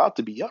contract is about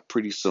to be up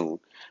pretty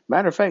soon.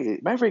 Matter of fact,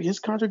 his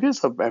contract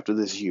is up after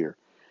this year.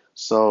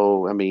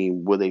 So I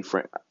mean, will they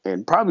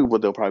and probably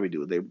what they'll probably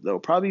do they'll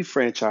probably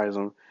franchise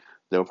him.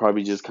 They'll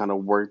probably just kind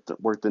of work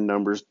the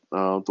numbers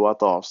throughout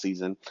the off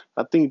season.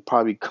 I think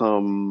probably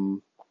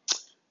come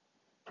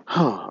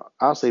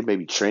I'll say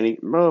maybe training,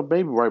 well,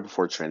 maybe right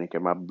before training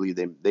camp. I believe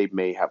they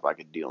may have like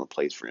a deal in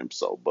place for him.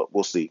 So, but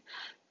we'll see.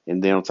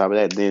 And then on top of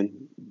that,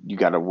 then you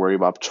got to worry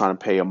about trying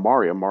to pay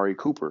Amari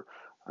Cooper.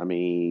 I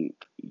mean,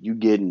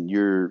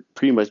 you're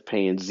pretty much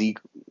paying Zeke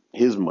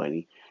his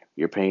money.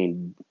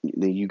 Then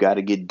you got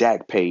to get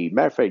Dak paid.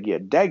 Matter of fact, yeah,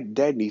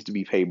 Dak needs to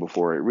be paid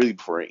before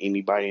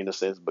anybody in a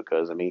sense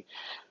because I mean,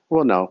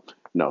 well, no,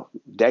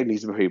 Dak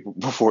needs to be paid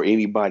before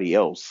anybody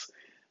else.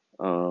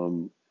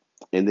 Um,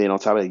 and then on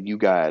top of that, you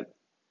got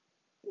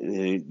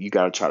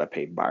to try to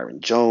pay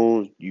Byron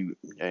Jones.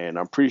 And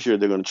I'm pretty sure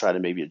they're going to try to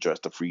maybe address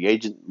the free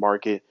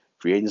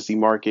agency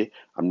market.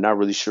 I'm not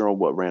really sure on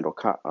what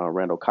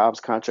Randall Cobb's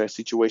contract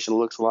situation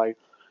looks like,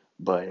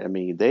 but I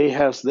mean they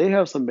have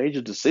some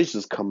major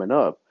decisions coming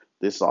up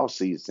this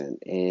offseason.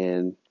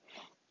 And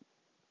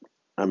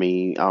I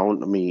mean I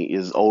mean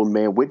is old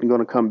man Witten going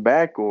to come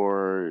back,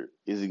 or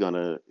is he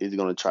gonna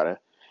try to,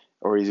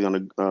 or is he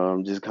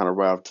gonna just kind of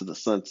ride off to the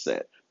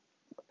sunset?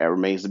 That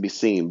remains to be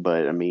seen.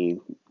 But I mean,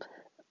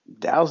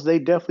 Dallas, they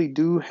definitely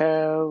do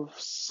have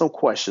some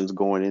questions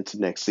going into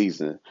next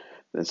season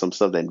and some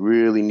stuff that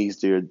really needs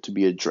to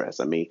be addressed.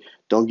 I mean,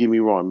 don't get me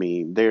wrong. I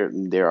mean,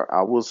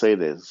 I will say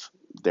this.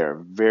 They're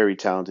a very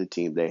talented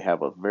team. They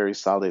have a very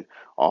solid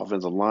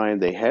offensive line.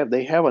 They have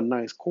a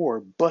nice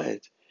core, but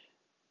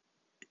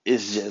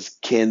it's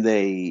just can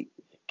they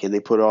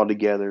put it all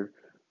together,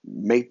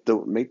 make the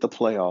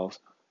playoffs,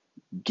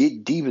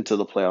 get deep into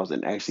the playoffs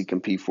and actually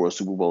compete for a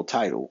Super Bowl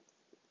title?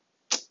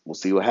 We'll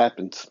see what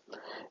happens.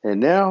 And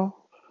now,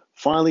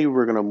 finally,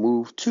 we're gonna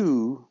move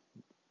to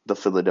the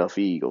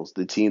Philadelphia Eagles,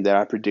 the team that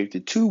I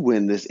predicted to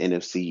win this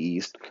NFC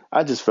East.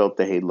 I just felt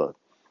that, hey, look,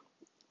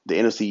 the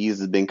NFC East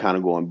has been kind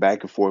of going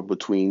back and forth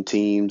between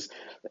teams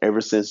ever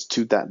since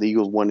the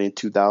Eagles won in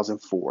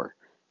 2004.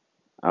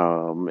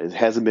 It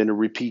hasn't been a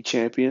repeat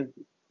champion.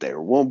 There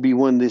won't be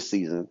one this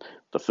season.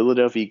 The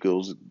Philadelphia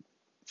Eagles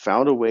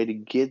found a way to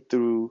get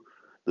through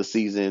the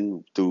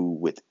season through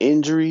with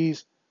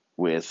injuries,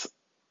 with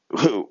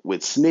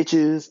with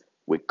snitches,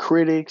 with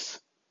critics,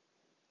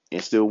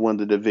 and still won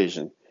the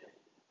division.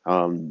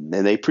 And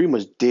they pretty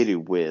much did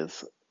it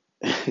with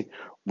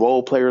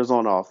role players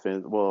on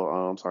offense. Well,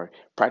 I'm sorry,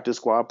 practice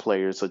squad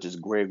players such as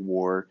Greg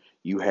Ward.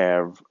 You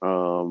have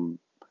a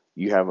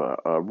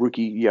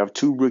rookie. You have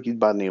two rookies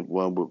by the name.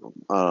 Well,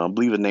 I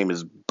believe the name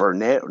is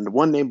Burnett.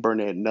 One name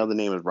Burnett. Another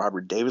name is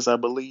Robert Davis, I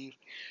believe.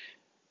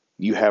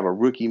 You have a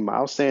rookie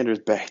Miles Sanders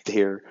back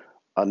there.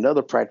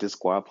 Another practice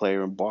squad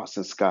player in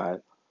Boston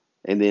Scott,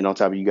 and then on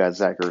top of you got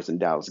Zach Ertz and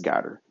Dallas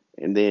Goedert.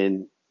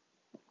 And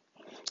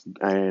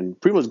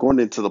pretty much going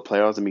into the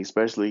playoffs. I mean,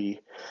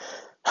 especially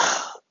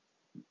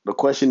the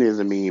question is,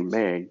 I mean,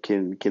 man,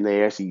 can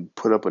they actually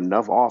put up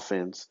enough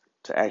offense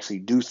to actually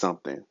do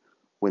something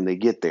when they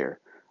get there?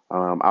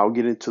 I'll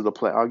get into their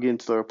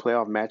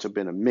playoff matchup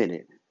in a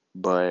minute,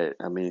 but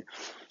I mean,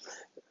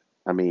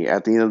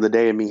 at the end of the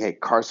day, I mean, hey,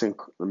 Carson.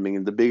 I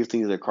mean, the biggest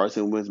thing is that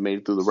Carson Wentz made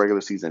it through the regular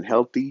season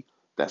healthy.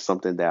 That's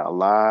something that a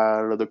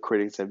lot of the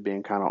critics have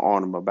been kind of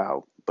on him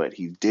about, but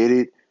he did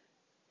it,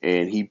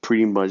 and he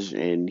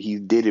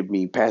did it.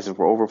 Me passing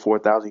for over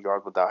 4,000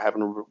 yards without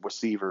having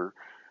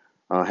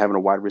having a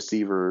wide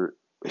receiver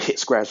hit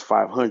scratch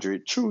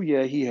 500. True,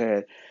 yeah, he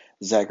had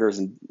Zach Ertz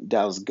and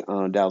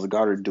Dallas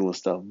Goedert doing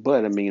stuff,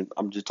 but I mean,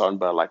 I'm just talking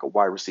about like a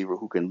wide receiver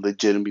who can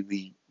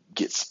legitimately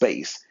get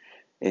space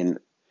and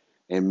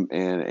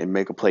and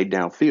make a play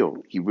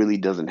downfield. He really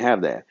doesn't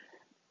have that.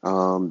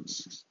 Um,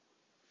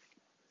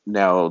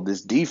 Now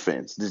this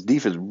defense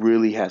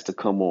really has to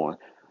come on.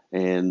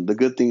 And the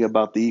good thing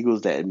about the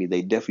Eagles that I mean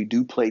they definitely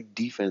do play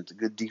defense,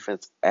 good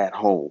defense at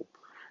home.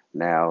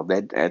 Now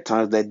that at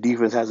times that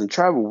defense hasn't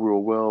traveled real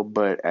well,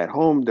 but at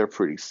home they're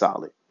pretty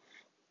solid.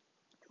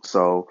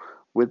 So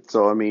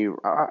I mean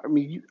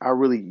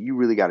you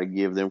really got to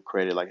give them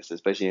credit, like I said,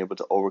 especially able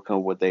to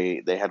overcome what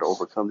they had to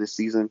overcome this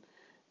season,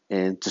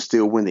 and to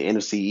still win the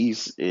NFC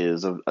East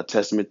is a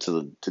testament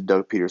to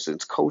Doug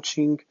Peterson's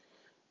coaching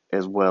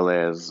as well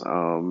as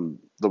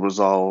the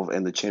resolve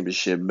and the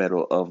championship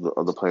medal of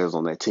the players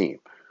on that team.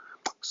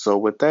 So,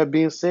 with that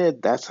being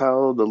said, that's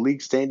how the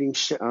league standing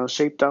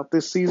shaped out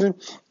this season.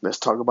 Let's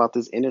talk about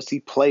this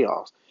NFC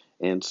playoffs.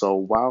 And so,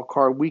 wild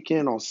card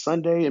weekend on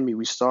Sunday. I mean,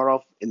 we start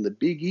off in the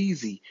Big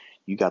Easy.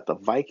 You got the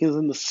Vikings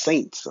and the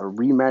Saints, a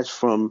rematch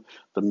from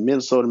the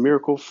Minnesota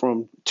Miracle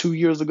from 2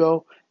 years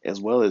ago,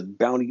 as well as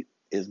Bounty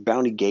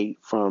Gate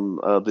from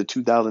the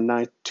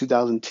 2009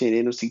 2010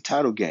 NFC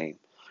title game.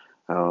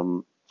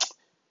 Um,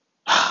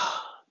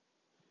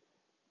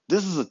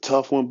 This is a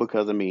tough one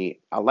because I mean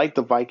I like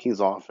the Vikings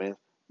offense,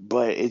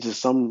 but it's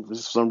just for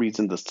some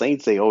reason the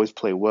Saints they always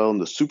play well in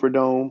the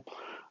Superdome.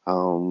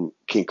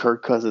 Can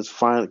Kirk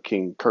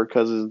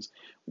Cousins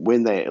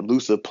win that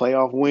elusive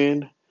playoff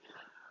win?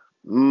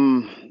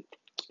 Mm.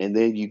 And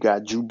then you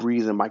got Drew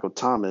Brees and Michael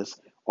Thomas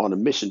on a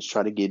mission to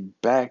try to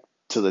get back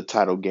to the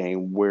title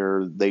game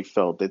where they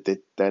felt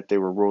that they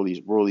were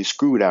royally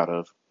screwed out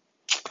of.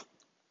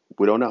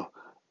 We don't know,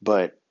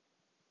 but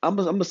I'm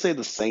gonna say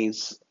the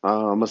Saints.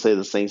 I'm gonna say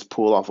the Saints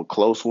pull off a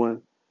close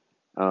one.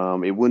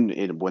 It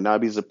would not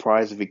be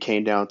surprised if it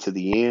came down to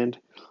the end,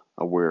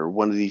 where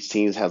one of these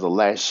teams has a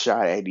last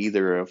shot at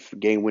either a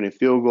game winning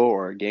field goal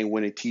or a game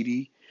winning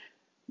TD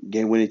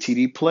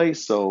play.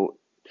 So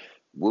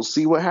we'll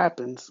see what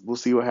happens. We'll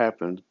see what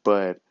happens.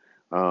 But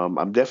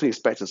I'm definitely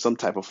expecting some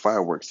type of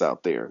fireworks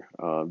out there.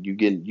 You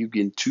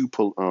get two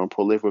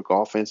prolific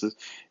offenses,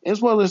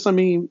 as well as I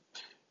mean,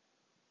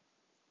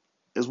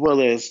 as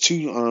well as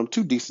two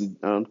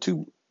decent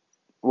two.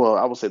 Well,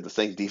 I would say the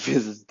Saints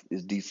defense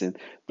is decent.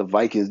 The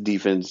Vikings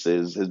defense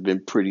has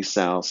been pretty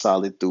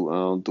solid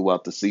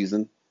throughout the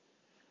season.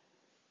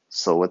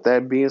 So with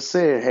that being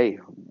said, hey,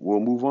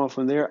 we'll move on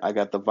from there. I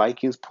got the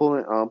Vikings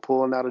pulling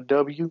out a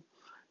W.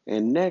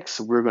 And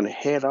next, we're going to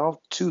head off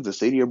to the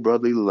city of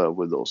brotherly love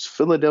where those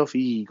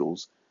Philadelphia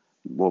Eagles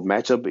will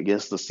match up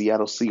against the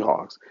Seattle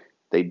Seahawks.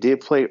 They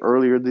did play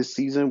earlier this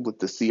season with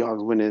the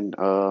Seahawks winning,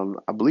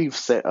 I believe,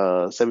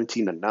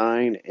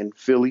 17-9 in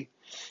Philly.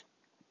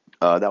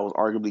 That was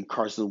arguably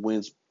Carson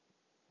Wentz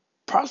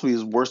possibly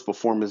his worst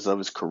performance of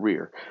his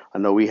career. I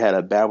know we had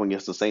a bad one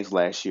against the Saints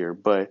last year,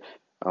 but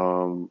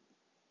um,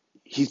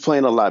 he's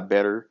playing a lot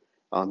better.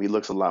 He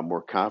looks a lot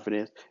more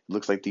confident. It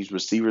looks like these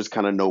receivers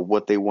kind of know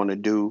what they want to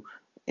do,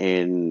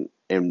 and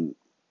and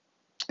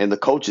and the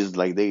coaches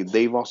like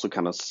they've also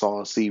kind of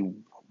see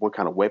what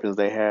kind of weapons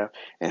they have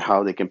and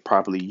how they can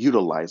properly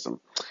utilize them.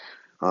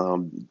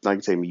 Like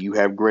I said, you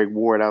have Greg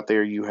Ward out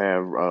there, you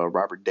have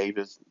Robert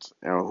Davis,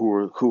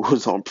 who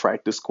was on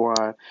practice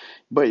squad,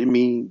 but I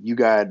mean, you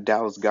got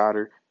Dallas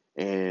Goddard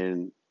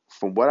and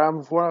from what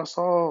I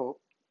saw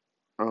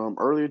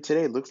earlier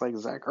today, it looks like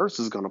Zach Ertz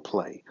is going to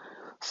play.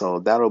 So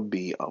that'll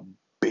be a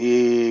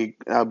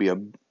that'll be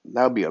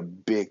a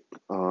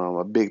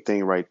big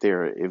thing right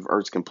there if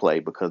Ertz can play,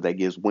 because that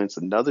gives Wentz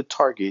another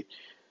target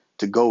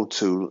to go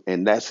to,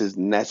 and that's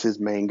his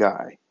main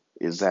guy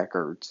is Zach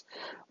Ertz.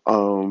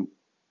 Um,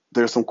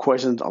 there's some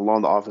questions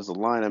along the offensive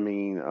line. I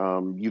mean,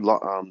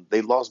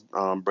 they lost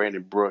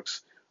Brandon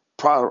Brooks,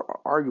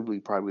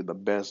 arguably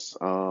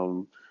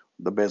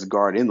the best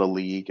guard in the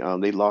league.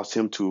 They lost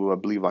him to, I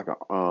believe, like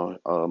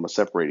a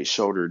separated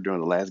shoulder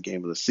during the last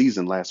game of the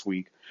season last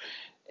week,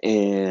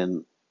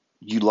 and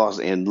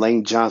and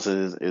Lane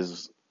Johnson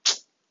is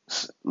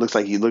looks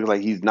like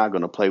he's not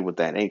going to play with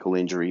that ankle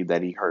injury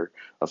that he hurt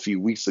a few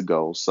weeks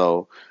ago.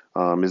 So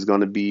it's going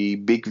to be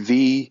Big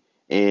V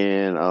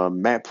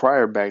and Matt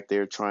Pryor back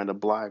there trying to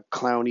block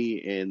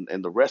Clowney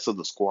and the rest of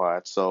the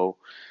squad. So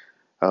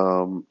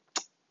um,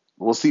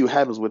 we'll see what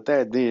happens with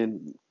that.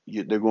 Then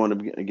they're going to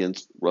be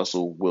against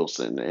Russell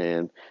Wilson,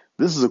 and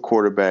this is a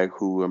quarterback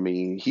who, I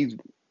mean, he's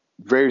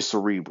very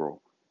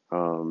cerebral.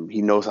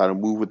 He knows how to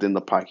move within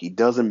the pocket. He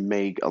doesn't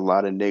make a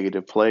lot of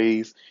negative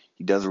plays.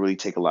 He doesn't really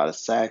take a lot of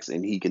sacks,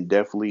 and he can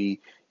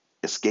definitely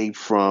he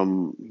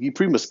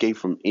pretty much escape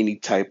from any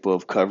type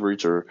of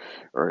coverage or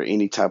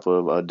any type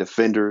of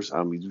defenders.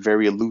 He's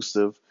very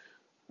elusive.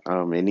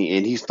 And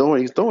he's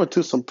throwing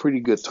to some pretty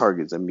good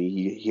targets. I mean,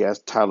 he has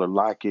Tyler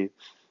Lockett,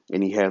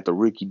 and he has the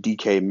rookie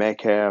DK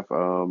Metcalf.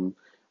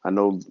 I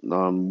know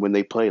when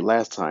they played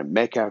last time,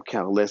 Metcalf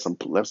kind of left some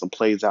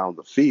plays out on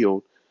the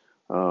field.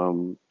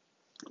 Um,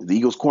 the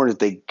Eagles corners,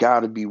 they got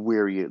to be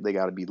wary. They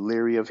got to be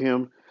leery of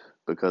him,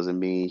 because I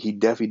mean, he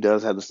definitely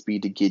does have the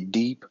speed to get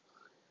deep.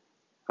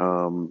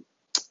 Um,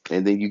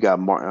 and then you got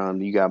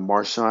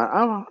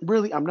Marshawn.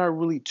 I'm not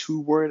really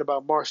too worried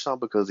about Marshawn,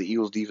 because the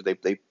Eagles defense,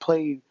 they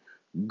played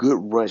good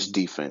rush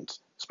defense,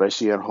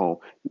 especially at home.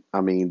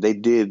 I mean, they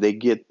did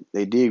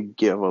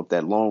give up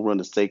that long run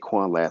to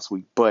Saquon last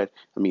week, but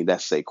I mean,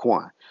 that's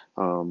Saquon.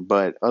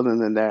 But other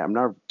than that, I'm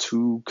not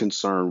too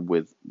concerned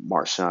with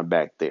Marshawn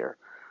back there.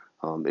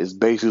 It's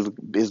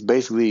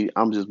basically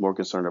I'm just more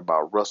concerned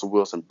about Russell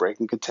Wilson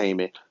breaking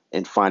containment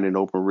and finding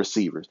open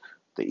receivers.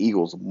 The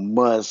Eagles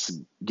must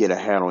get a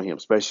hat on him,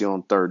 especially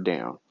on third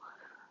down.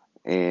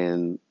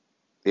 And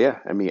yeah,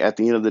 I mean, at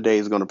the end of the day,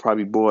 it's going to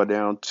probably boil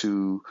down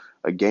to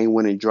a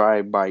game-winning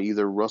drive by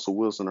either Russell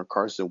Wilson or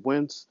Carson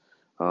Wentz.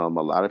 A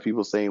lot of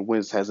people saying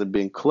Wentz hasn't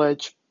been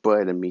clutch,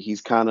 but I mean, he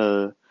kind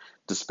of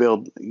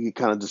dispelled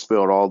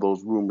all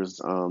those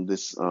rumors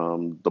this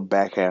the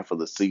back half of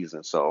the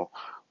season. So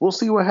we'll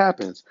see what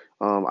happens.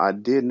 I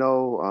did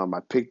know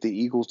I picked the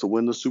Eagles to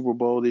win the Super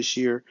Bowl this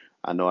year.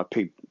 I know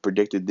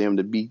predicted them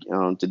to beat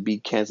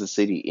Kansas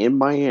City in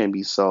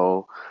Miami.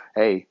 So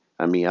hey,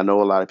 I mean, I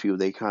know a lot of people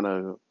they kind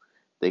of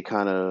they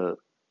kind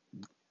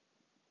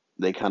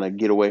of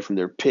get away from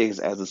their picks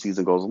as the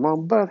season goes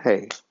along. But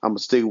hey, I'm gonna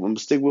stick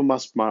with my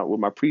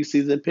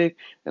preseason pick,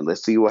 and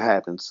let's see what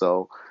happens.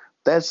 So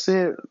that's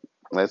it.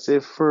 That's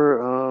it for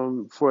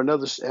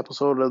another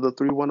episode of the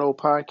 310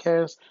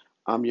 podcast.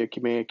 I'm your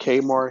command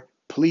Kmart.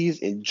 Please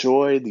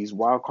enjoy these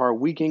wild card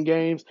weekend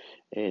games,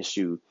 and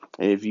shoot.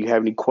 And if you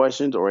have any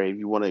questions, or if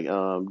you want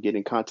to get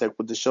in contact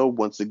with the show,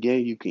 once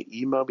again, you can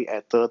email me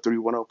at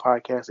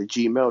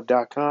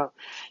the310podcast@gmail.com.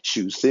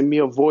 Shoot, send me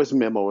a voice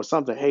memo or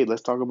something. Hey,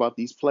 let's talk about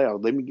these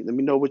playoffs. Let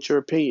me know what your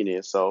opinion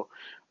is. So,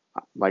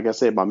 like I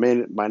said, my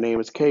name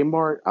is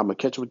Kmart. I'm gonna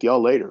catch up with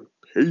y'all later.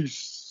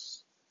 Peace.